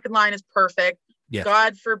think the second line is perfect. Yes.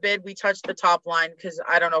 God forbid we touch the top line because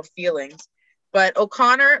I don't know feelings. But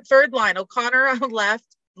O'Connor, 3rd line, O'Connor on the left,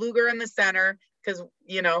 Luger in the center because,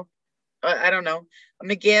 I don't know.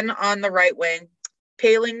 McGinn on the right wing,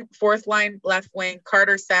 Paling 4th line, left wing,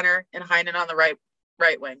 Carter center, and Heinen on the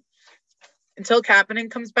right wing. Until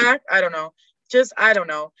Kapanen comes back, I don't know. I don't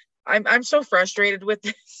know. I'm so frustrated with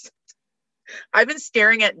this. I've been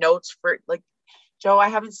staring at notes for Joe, I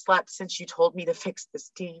haven't slept since you told me to fix this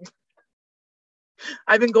team.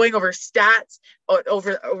 I've been going over stats,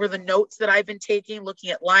 over the notes that I've been taking,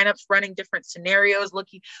 looking at lineups, running different scenarios,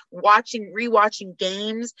 rewatching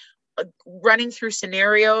games, running through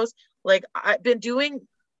scenarios. Like, I've been doing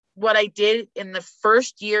what I did in the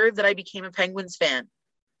first year that I became a Penguins fan.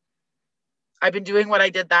 I've been doing what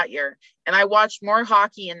I did that year. And I watched more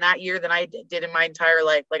hockey in that year than I did in my entire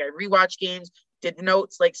life. Like, I rewatched games, did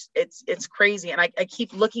notes, like it's crazy. And I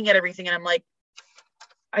keep looking at everything and I'm like,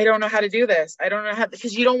 I don't know how to do this. I don't know how,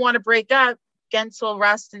 because you don't want to break up Gensel,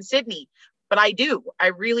 Rust, and Sidney, but I do. I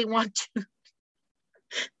really want to.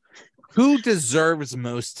 Who deserves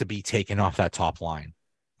most to be taken off that top line?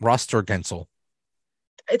 Rust or Gensel?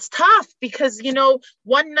 It's tough because,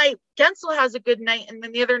 one night Gensel has a good night and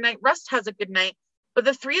then the other night Rust has a good night, but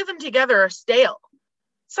the 3 of them together are stale.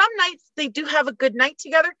 Some nights they do have a good night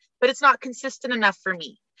together, but it's not consistent enough for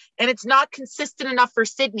me. And it's not consistent enough for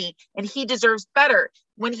Sidney, and he deserves better.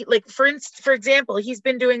 When he, for example, he's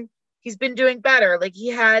been doing better. Like, he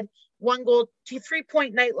had 1 goal,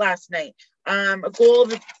 3-point night last night, a goal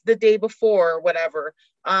the day before, whatever,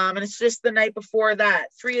 an assist the night before that,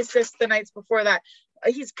 3 assists the nights before that.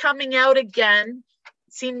 He's coming out again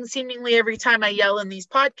seemingly every time I yell in these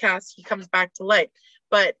podcasts, he comes back to life.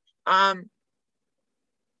 But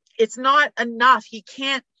it's not enough.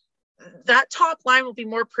 That top line will be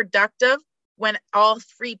more productive when all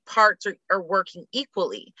three parts are working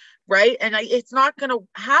equally, right? And it's not going to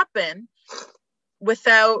happen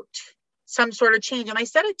without some sort of change. And I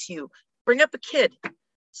said it to you, bring up a kid,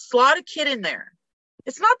 slot a kid in there.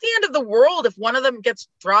 It's not the end of the world if one of them gets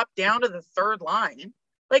dropped down to the third line.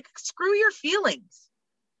 Like, screw your feelings.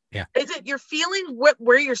 Yeah. Is it your feeling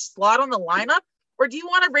where you're slot on the lineup, or do you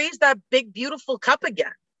want to raise that big, beautiful cup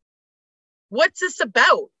again? What's this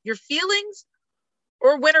about? Your feelings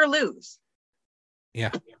or win or lose?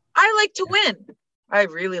 Yeah. I like to win. I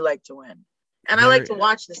really like to win. And I like to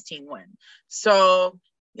watch this team win. So,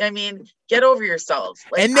 I mean, get over yourselves.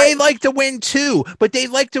 Like, and they like to win too, but they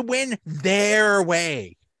like to win their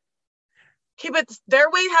way. Okay, but their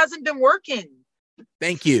way hasn't been working.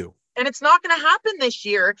 Thank you. And it's not going to happen this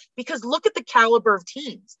year because look at the caliber of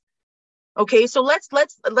teams. Okay, so let's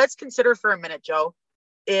consider for a minute, Joe.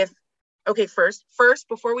 First,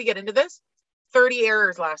 before we get into this, 30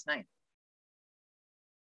 errors last night.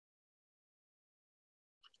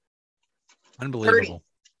 Unbelievable.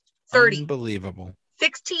 30. Unbelievable.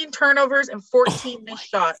 16 turnovers and 14 missed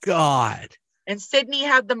shots. God. And Sydney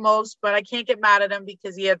had the most, but I can't get mad at him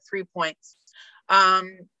because he had 3 points.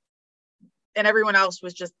 And everyone else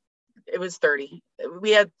it was 30.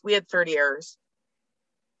 We had 30 errors.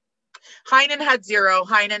 Heinen had 0.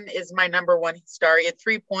 Heinen is my number one star. He had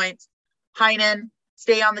 3 points. Heinen,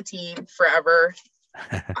 stay on the team forever.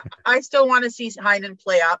 I still want to see Heinen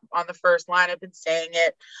play up on the first line. I've been saying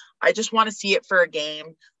it. I just want to see it for a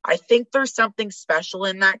game. I think there's something special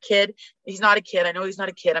in that kid. He's not a kid. I know he's not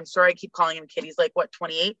a kid. I'm sorry I keep calling him a kid. He's like,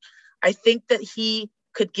 28? I think that he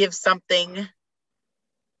could give something,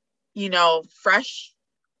 fresh.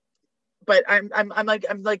 But I'm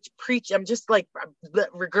just like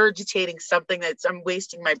regurgitating something I'm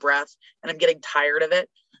wasting my breath and I'm getting tired of it.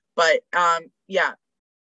 But yeah.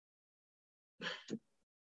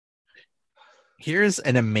 Here's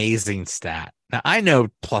an amazing stat. Now, I know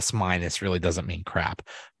plus minus really doesn't mean crap,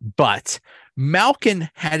 but Malkin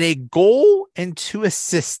had a goal and 2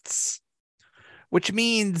 assists, which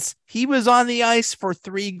means he was on the ice for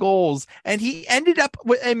 3 goals and he ended up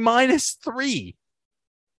with a -3,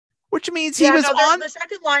 which means the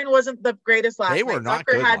second line wasn't the greatest last night. They were not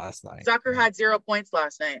good last night. Zucker had 0 points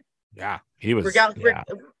last night. Yeah, he was.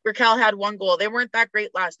 Raquel had 1 goal. They weren't that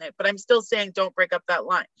great last night, but I'm still saying don't break up that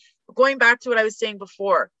line. Going back to what I was saying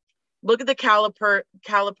before, look at the caliber.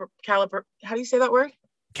 How do you say that word?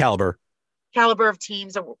 Caliber of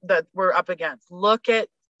teams that we're up against. Look at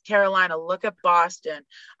Carolina. Look at Boston.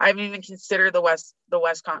 I haven't even considered the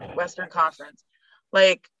Western Conference.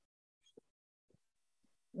 Like,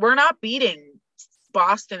 we're not beating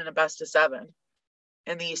Boston in a best of 7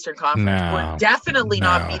 in the Eastern Conference. No, we're definitely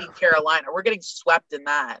not beating Carolina. We're getting swept in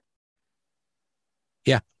that.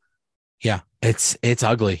 Yeah, it's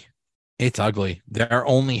ugly. It's ugly. Their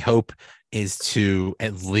only hope is to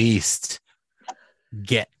at least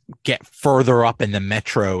get further up in the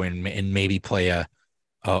Metro and maybe play a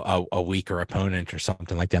weaker opponent or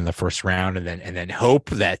something like that in the first round, and then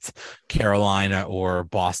hope that Carolina or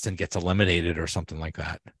Boston gets eliminated or something like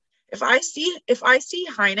that. If I see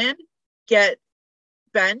Heinen get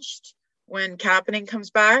benched when Kapanen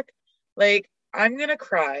comes back, like, I'm gonna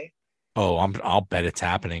cry. Oh, I'll bet it's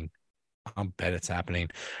happening.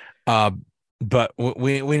 But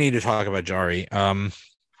we need to talk about Jarry.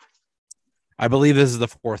 I believe this is the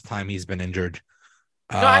 4th time he's been injured.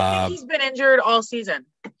 No, I think he's been injured all season.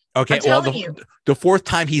 Okay, the 4th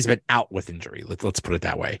time he's been out with injury. Let's put it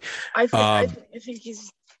that way. I think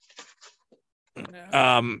he's.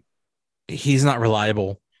 He's not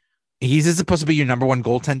reliable. He's supposed to be your number 1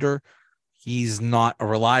 goaltender. He's not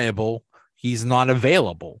reliable. He's not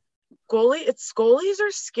available. Goalies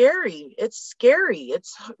are scary. It's scary.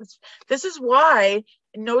 This is why,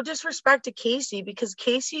 no disrespect to Casey, because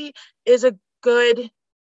Casey is a good.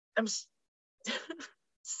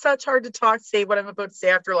 Such hard to say what I'm about to say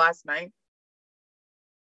after last night.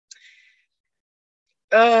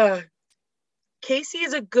 Casey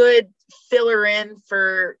is a good filler in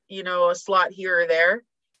for, a slot here or there,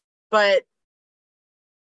 but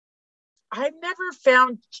I've never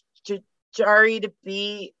found Jarry to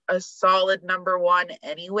be a solid number 1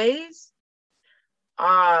 anyways.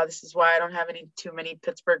 This is why I don't have too many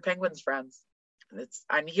Pittsburgh Penguins friends.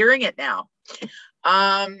 I'm hearing it now.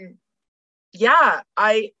 Yeah,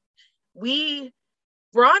 Ron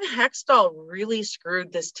Hextall really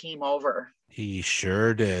screwed this team over. He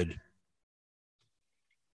sure did.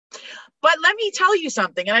 But let me tell you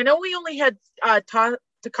something, and I know we only had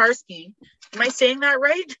Tokarski. Am I saying that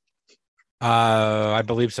right? I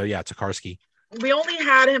believe so. Yeah, Tokarski. We only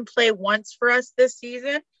had him play once for us this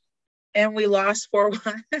season, and we lost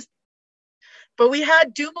 4-1. But we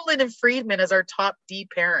had Dumoulin and Friedman as our top D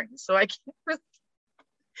pairing, so I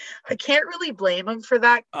can't really blame him for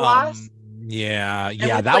that loss. Yeah,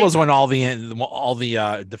 that was when all the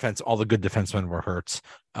good defensemen were hurt.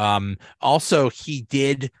 Also, he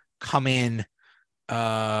did come in.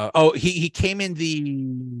 He came in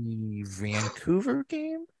the Vancouver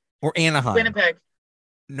game or Anaheim, Winnipeg.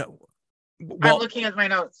 No, I'm looking at my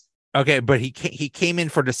notes. Okay, but he came in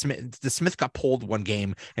for the Smith. The Smith got pulled one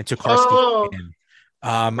game, and Tokarski came in.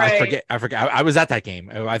 Right. I forget. I was at that game.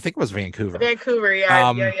 I think it was Vancouver.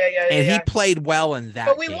 Yeah. And he played well in that.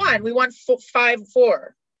 But we won. We won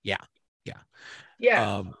 5-4. Yeah.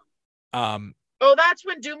 That's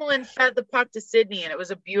when Dumoulin fed the puck to Sydney, and it was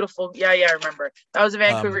a beautiful. Yeah, I remember. That was a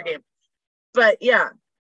Vancouver game. But yeah,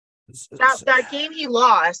 that game he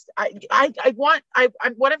lost. What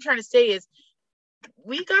I'm trying to say is,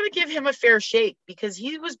 we got to give him a fair shake because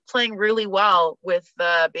he was playing really well with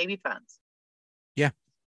the baby fans.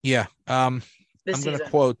 Yeah. I'm going to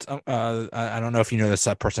quote. I don't know if you know this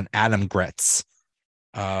person, Adam Gretz.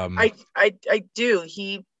 I do.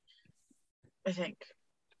 I think.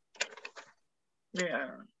 Yeah.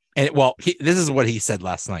 And this is what he said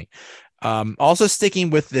last night. Also sticking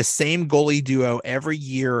with the same goalie duo every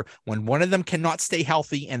year when one of them cannot stay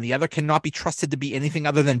healthy and the other cannot be trusted to be anything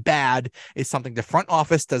other than bad is something the front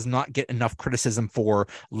office does not get enough criticism for.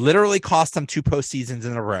 Literally cost them 2 postseasons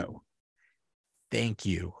in a row. Thank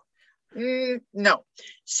you. No.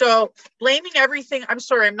 So blaming everything. I'm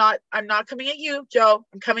sorry. I'm not coming at you, Joe.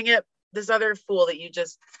 I'm coming at this other fool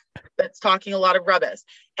that's talking a lot of rubbish.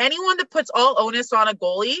 Anyone that puts all onus on a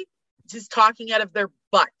goalie is talking out of their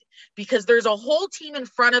butt, because there's a whole team in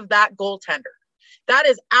front of that goaltender. That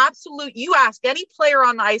is absolute. You ask any player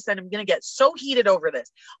on the ice, and I'm going to get so heated over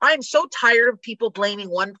this. I'm so tired of people blaming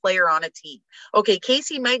one player on a team. Okay,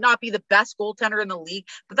 Casey might not be the best goaltender in the league,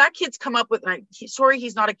 but that kid's come up with, sorry,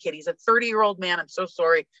 he's not a kid. He's a 30-year-old man. I'm so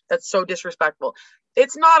sorry. That's so disrespectful.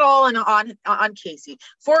 It's not all on Casey.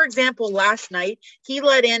 For example, last night, he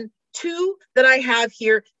let in 2 that I have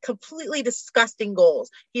here, completely disgusting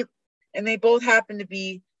goals. And they both happen to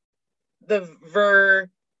be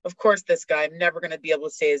of course, this guy, I'm never going to be able to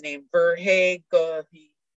say his name. Verhaeghe.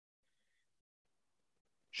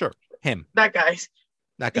 Sure. Him. That guy.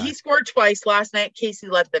 He scored twice last night. Casey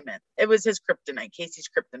let them in. It was his kryptonite. Casey's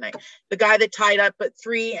kryptonite. The guy that tied up at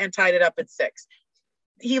 3 and tied it up at 6.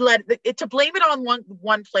 He led it. To blame it on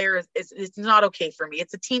one player is not okay for me.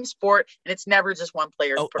 It's a team sport, and it's never just one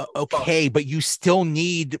player. Okay, but you still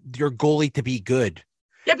need your goalie to be good.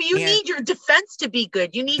 Yeah, but you need your defense to be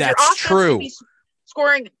good. You need your offense to be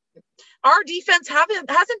scoring. Our defense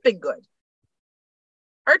hasn't been good.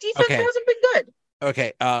 Our defense hasn't been good.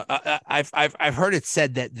 Okay. I've heard it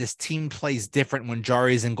said that this team plays different when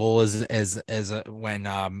Jarry's in goal as when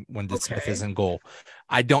Smith is in goal.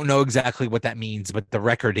 I don't know exactly what that means, but the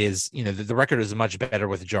record is, the record is much better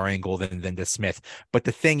with Jarry in goal than Smith. But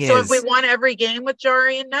the thing is, so have we won every game with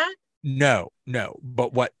Jarry in net? No.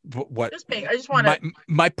 But what? I just want to.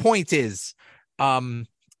 My point is,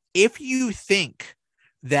 if you think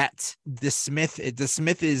that the Smith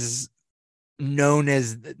is known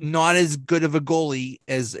as not as good of a goalie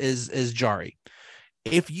as Jarry,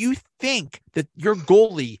 if you think that your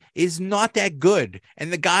goalie is not that good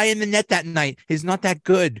and the guy in the net that night is not that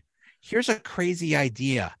good, here's a crazy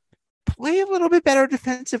idea. Play a little bit better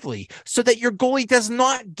defensively so that your goalie does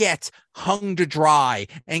not get hung to dry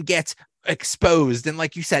and get exposed. And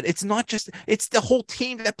like you said, it's the whole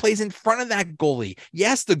team that plays in front of that goalie.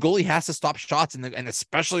 Yes, the goalie has to stop shots, and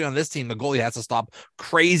especially on this team, the goalie has to stop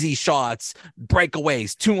crazy shots,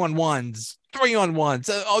 breakaways, 2-on-1s,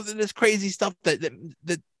 3-on-1s, all this crazy stuff that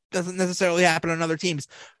doesn't necessarily happen on other teams.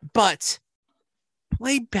 But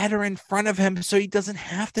play better in front of him so he doesn't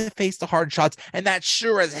have to face the hard shots. And that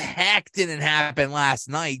sure as heck didn't happen last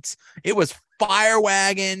night. It was fire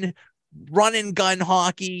wagon, run and gun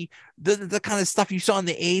hockey, the kind of stuff you saw in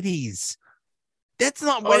the 80s. That's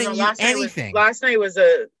not winning you anything. Last night was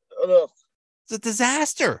it's a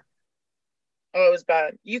disaster. Oh, it was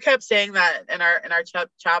bad. You kept saying that in our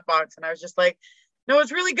chat box, and I was just like, no,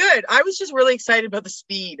 it's really good. I was just really excited about the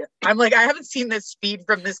speed. I'm like, I haven't seen this speed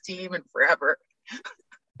from this team in forever.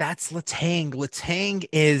 That's Letang. Letang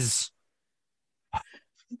is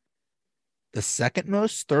the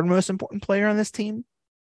third most important player on this team.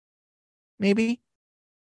 Maybe.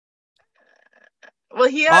 Well,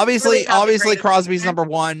 he obviously Crosby's number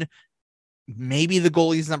 1. maybe the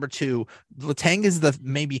goalie's number 2. Letang is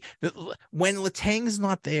when Letang's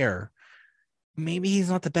not there, maybe he's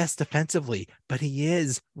not the best defensively, but he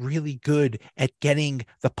is really good at getting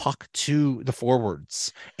the puck to the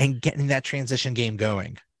forwards and getting that transition game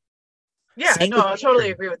going. Yeah, Same no, I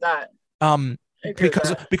totally agree with that.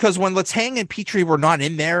 Because when Letang and Petry were not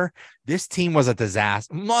in there, this team was a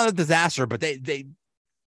disaster. Not a disaster, but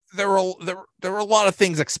there were a lot of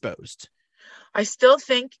things exposed. I still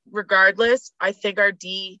think, regardless, I think our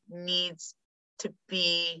D needs to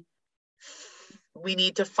be. We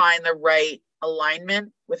need to find the right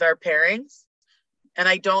alignment with our pairings, and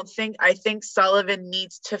I think Sullivan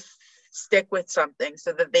needs to stick with something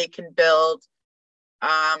so that they can build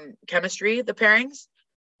chemistry. The pairings.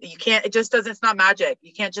 You can't, it's not magic.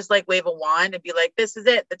 You can't just like wave a wand and be like, this is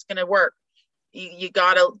it, that's going to work. You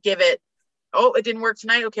got to give it, oh, it didn't work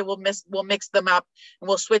tonight. Okay, we'll mix them up and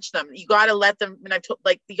we'll switch them. You got to let them, and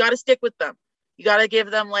you got to stick with them. You got to give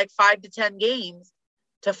them like 5 to 10 games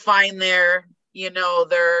to find their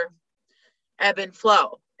ebb and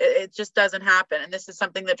flow. It just doesn't happen. And this is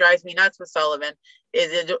something that drives me nuts with Sullivan.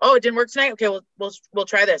 It didn't work tonight. Okay, we'll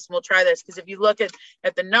try this. We'll try this. Because if you look at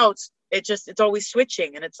the notes, it's always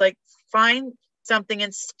switching, and it's like, find something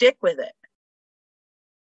and stick with it.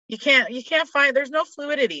 You can't find, there's no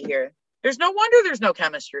fluidity here. There's no wonder there's no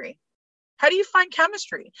chemistry. How do you find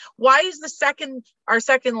chemistry? Why is our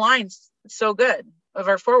second line so good of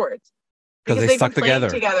our forwards? Because they stuck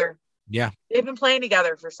together. Yeah. They've been playing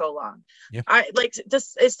together for so long. Yeah.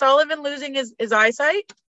 Is Sullivan losing his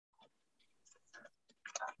eyesight?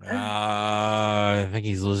 I think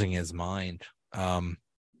he's losing his mind.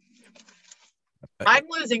 I'm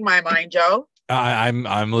losing my mind, Joe.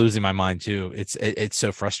 I'm losing my mind too. It's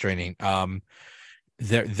so frustrating.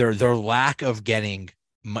 Their lack of getting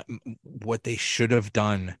what they should have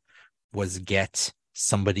done was get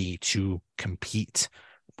somebody to compete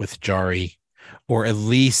with Jarry, or at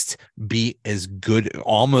least be as good,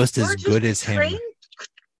 almost as good as him.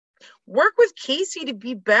 Work with Casey to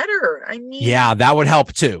be better. I mean, yeah, that would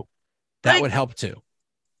help too.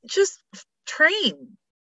 Just train.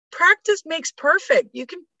 Practice makes perfect. You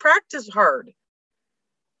can practice hard.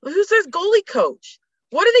 Who's this goalie coach?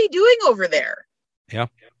 What are they doing over there? Yeah.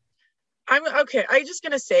 I'm just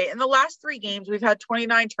going to say, in the last 3 games, we've had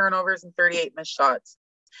 29 turnovers and 38 missed shots.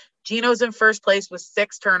 Gino's in first place with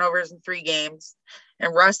 6 turnovers in 3 games,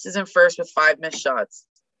 and Rust is in first with 5 missed shots.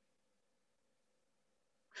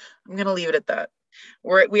 I'm going to leave it at that.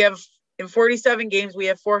 We have, in 47 games, we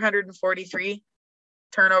have 443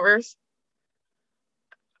 turnovers.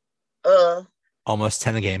 Almost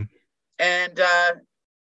 10 a game. And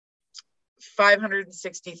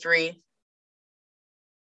 563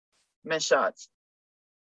 missed shots.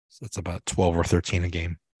 So it's about 12 or 13 a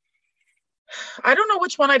game. I don't know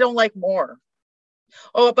which one I don't like more.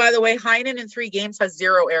 Oh, by the way, Heinen in 3 games has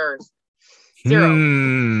 0 errors.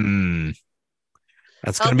 0.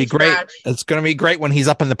 That's going to be great. It's going to be great when he's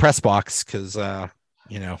up in the press box because,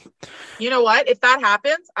 You know what? If that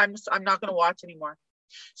happens, I'm not going to watch anymore.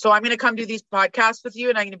 So I'm going to come do these podcasts with you,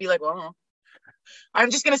 and I'm going to be like, well,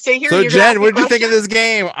 I'm just going to sit here. So, Jen, what did you think of this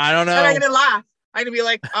game? I don't know. And I'm going to laugh. I'm going to be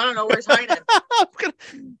like, I don't know, where's Heinen?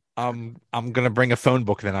 I'm gonna bring a phone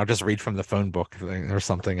book. Then I'll just read from the phone book or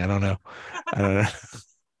something. I don't know. Oh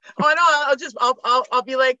no! I'll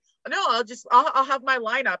be like, no, I'll have my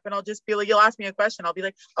lineup, and I'll just be like, you'll ask me a question. I'll be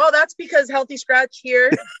like, oh, that's because Healthy Scratch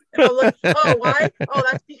here. And I'll look, oh, why? Oh,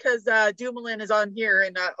 that's because Dumoulin is on here,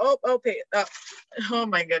 and oh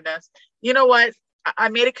my goodness. You know what? I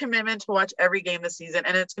made a commitment to watch every game this season,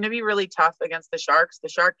 and it's going to be really tough against the Sharks. The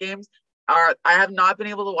Shark games I have not been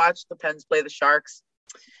able to watch the Pens play the Sharks.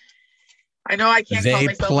 I know I can't. They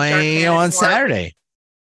play on Saturday.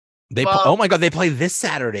 Oh my God, they play this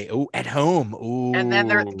Saturday. Oh, at home. Ooh. And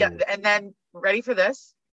then ready for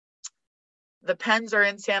this? The Pens are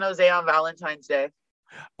in San Jose on Valentine's Day.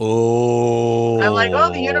 Oh. I'm like,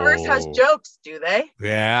 oh, the universe has jokes, do they?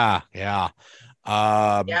 Yeah. Yeah.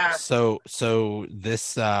 So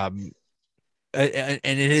this and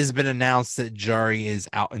it has been announced that Jarry is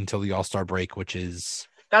out until the All-Star break, which is.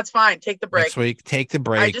 That's fine. Take the break. Next week, take the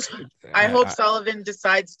break. I hope Sullivan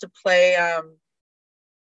decides to play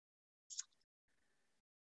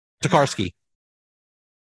Tokarski.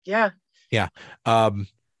 Yeah.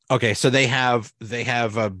 Okay, so they have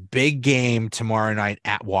a big game tomorrow night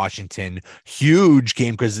at Washington. Huge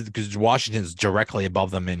game because Washington's directly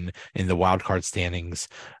above them in the wild card standings.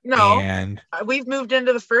 No, and we've moved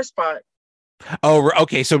into the first spot. Oh,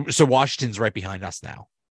 okay. So Washington's right behind us now.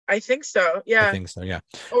 I think so. Yeah. I think so. Yeah.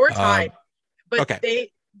 Oh, we're tied. But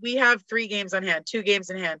okay. we have 3 games on hand, 2 games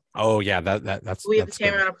in hand. Oh yeah, that's We have the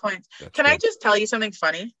same amount of points. That's Can good. I just tell you something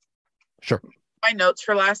funny? Sure. My notes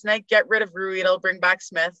for last night: get rid of Ruedel, bring back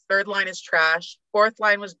Smith. Third line is trash. Fourth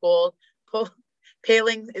line was gold.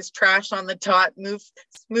 Paling is trash on the dot.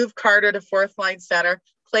 Move Carter to fourth line center.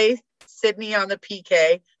 Play Sydney on the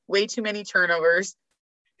PK. Way too many turnovers.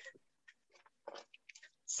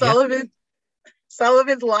 Sullivan's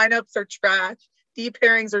lineups are trash. Deep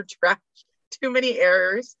pairings are trash. Too many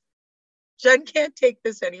errors. Jen can't take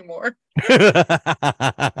this anymore.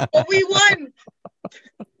 But we won.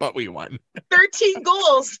 But we won. 13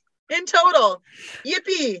 goals in total.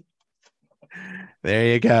 Yippee. There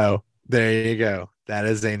you go. That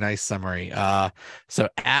is a nice summary. So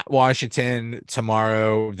at Washington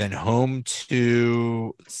tomorrow, then home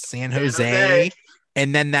to San Jose,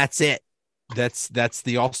 and then that's it. That's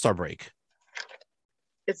the All-Star break.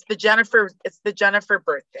 It's the Jennifer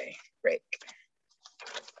birthday break.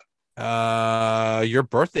 Your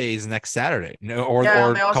birthday is next Saturday. No, or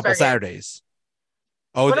a couple Saturdays.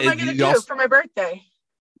 Oh, what am I gonna do for my birthday?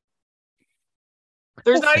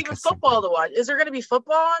 There's not even football to watch. Is there going to be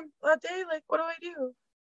football on that day? Like, what do I do?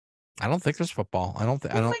 I don't think there's football. I don't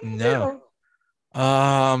know.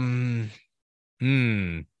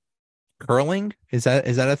 Curling? Is that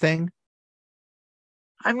a thing?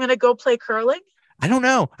 I'm going to go play curling. I don't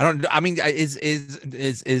know. I mean,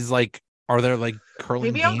 is like, are there like curling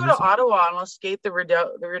Maybe games? I'll go to Ottawa and I'll skate the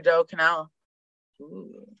Rideau Canal.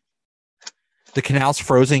 Ooh. The canal's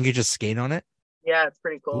frozen. You just skate on it. Yeah, it's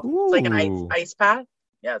pretty cool. Ooh. It's like an ice path.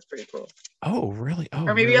 Yeah, it's pretty cool. Oh, really? Oh,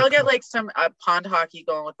 or maybe really I'll get cool. like some pond hockey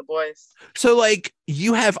going with the boys. So, like,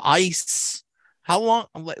 you have ice. How long?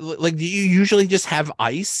 Like, do you usually just have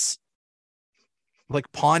ice?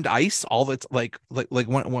 Like pond ice? All that's like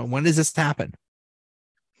when does this happen?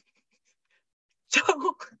 So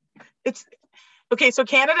it's okay. So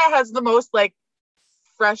Canada has the most like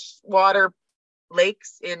freshwater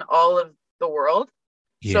lakes in all of the world.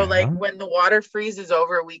 Yeah. So like when the water freezes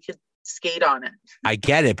over, we could skate on it. I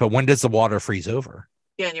get it, but when does the water freeze over?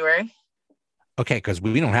 January. Okay, because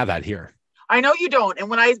we don't have that here. I know you don't. And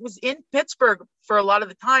when I was in Pittsburgh for a lot of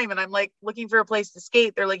the time, and I'm like looking for a place to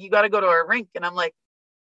skate, they're like, you got to go to our rink, and I'm like,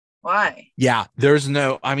 why? Yeah, there's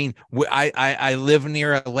no. I mean, I live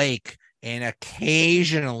near a lake. And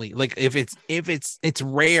occasionally, like if it's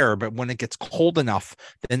rare, but when it gets cold enough,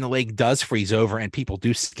 then the lake does freeze over and people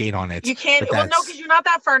do skate on it. You can't, well, no, because you're not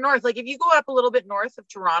that far north. Like if you go up a little bit north of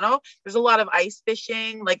Toronto, there's a lot of ice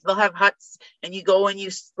fishing. Like they'll have huts and you go and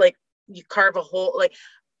you carve a hole. Like,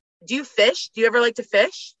 do you fish? Do you ever like to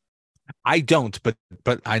fish? I don't, but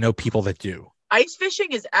I know people that do. Ice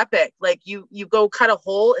fishing is epic. Like you go cut a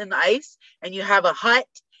hole in the ice and you have a hut.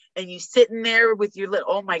 And you sit in there with your little,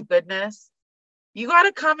 oh my goodness. You got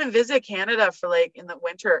to come and visit Canada for like in the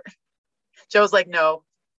winter. Joe's like, no.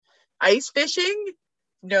 Ice fishing?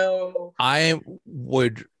 No. I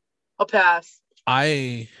would. I'll pass.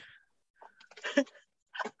 I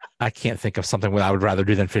can't think of something I would rather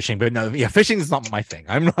do than fishing, but no, yeah, fishing is not my thing.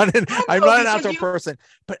 I'm not an outdoor person,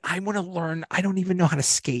 but I want to learn. I don't even know how to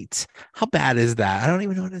skate. How bad is that? I don't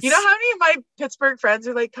even know how to. You know how many of my Pittsburgh friends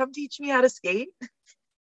are like, come teach me how to skate?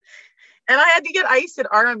 And I had to get ice at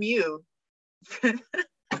RMU.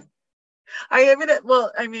 I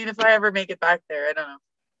mean, if I ever make it back there, I don't know.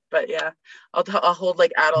 But yeah, I'll hold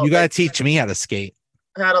like adult. You got to teach me how to skate.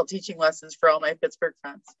 Adult teaching lessons for all my Pittsburgh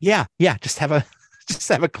friends. Yeah. Just have a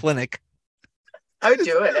clinic. I would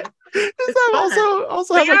do it.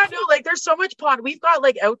 Also but yeah, no, like there's so much pond. We've got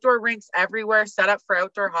like outdoor rinks everywhere set up for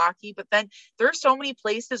outdoor hockey, but then there's so many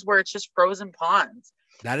places where it's just frozen ponds.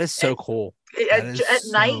 That is so cool. At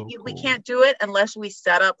night, we can't do it unless we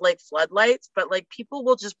set up like floodlights, but like people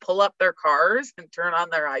will just pull up their cars and turn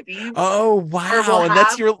on their I-beams. Oh, wow. And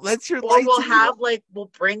that's your lights.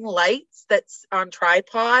 We'll bring lights that's on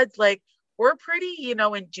tripods. Like we're pretty,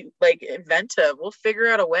 inventive. We'll figure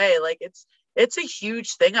out a way. Like it's a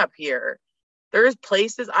huge thing up here. There's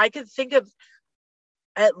places I could think of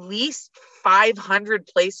at least 500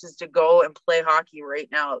 places to go and play hockey right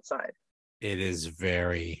now outside. It is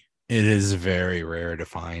very rare to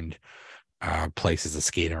find places to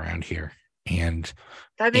skate around here. And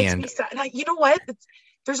that makes me sad. You know what?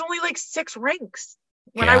 There's only like 6 rinks.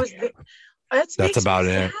 That's about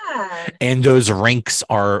it. And those rinks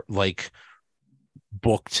are like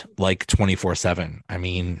booked like 24/7. I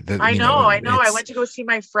mean, I know. I went to go see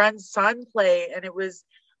my friend's son play, and I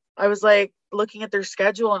was like looking at their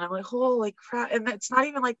schedule and I'm like, holy crap. And it's not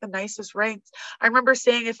even like the nicest rinks. I remember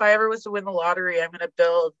saying, if I ever was to win the lottery, I'm going to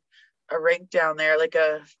build a rink down there, like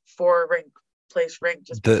a 4 rink place rink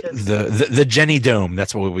just The because. the Jenny Dome.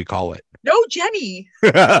 That's what we call it. No, Jenny.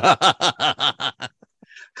 Call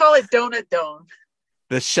it Donut Dome.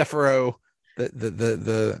 The Chefero,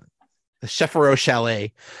 the Chefero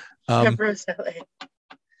Chalet. Chefero Chalet.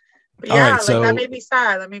 But All yeah, right, like so that made me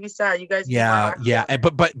sad. That made me sad. You guys. yeah.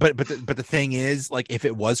 But the thing is, like, if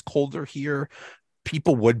it was colder here,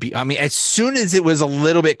 people would be. I mean, as soon as it was a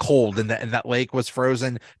little bit cold and that lake was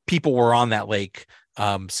frozen, people were on that lake,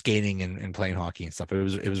 skating and playing hockey and stuff.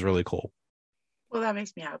 It was really cool. Well, that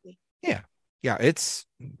makes me happy. Yeah. It's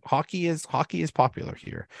hockey is popular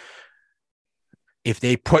here. If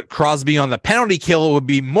they put Crosby on the penalty kill, it would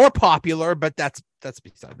be more popular, but that's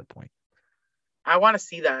beside the point. I want to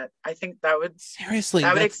see that. I think that would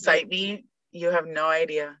excite me. You have no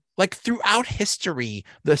idea. Like throughout history,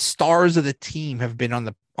 the stars of the team have been on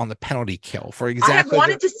the penalty kill. For example, I have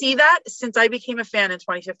wanted to see that since I became a fan in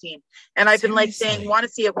 2015, and I've been like saying, "Want to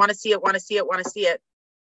see it, want to see it, want to see it, want to see it."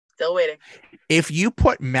 Still waiting. If you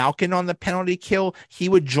put Malkin on the penalty kill, he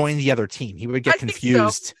would join the other team. He would get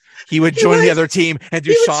confused. So. He would join the other team and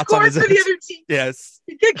do shots on his own. The other team. Yes.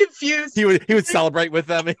 He'd get confused. He would celebrate with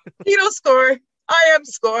them. You don't score. I am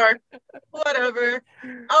score. Whatever.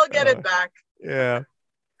 I'll get it back. Yeah.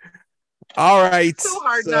 All right. It's so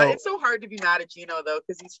hard to be mad at Gino though,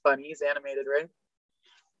 because he's funny. He's animated, right?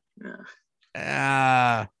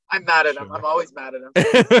 Yeah. I'm mad at him. I'm always mad at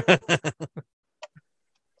him.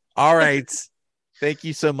 All right. Thank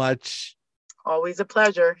you so much. Always a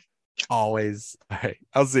pleasure. Always. All right.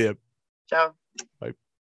 I'll see you. Ciao. Bye.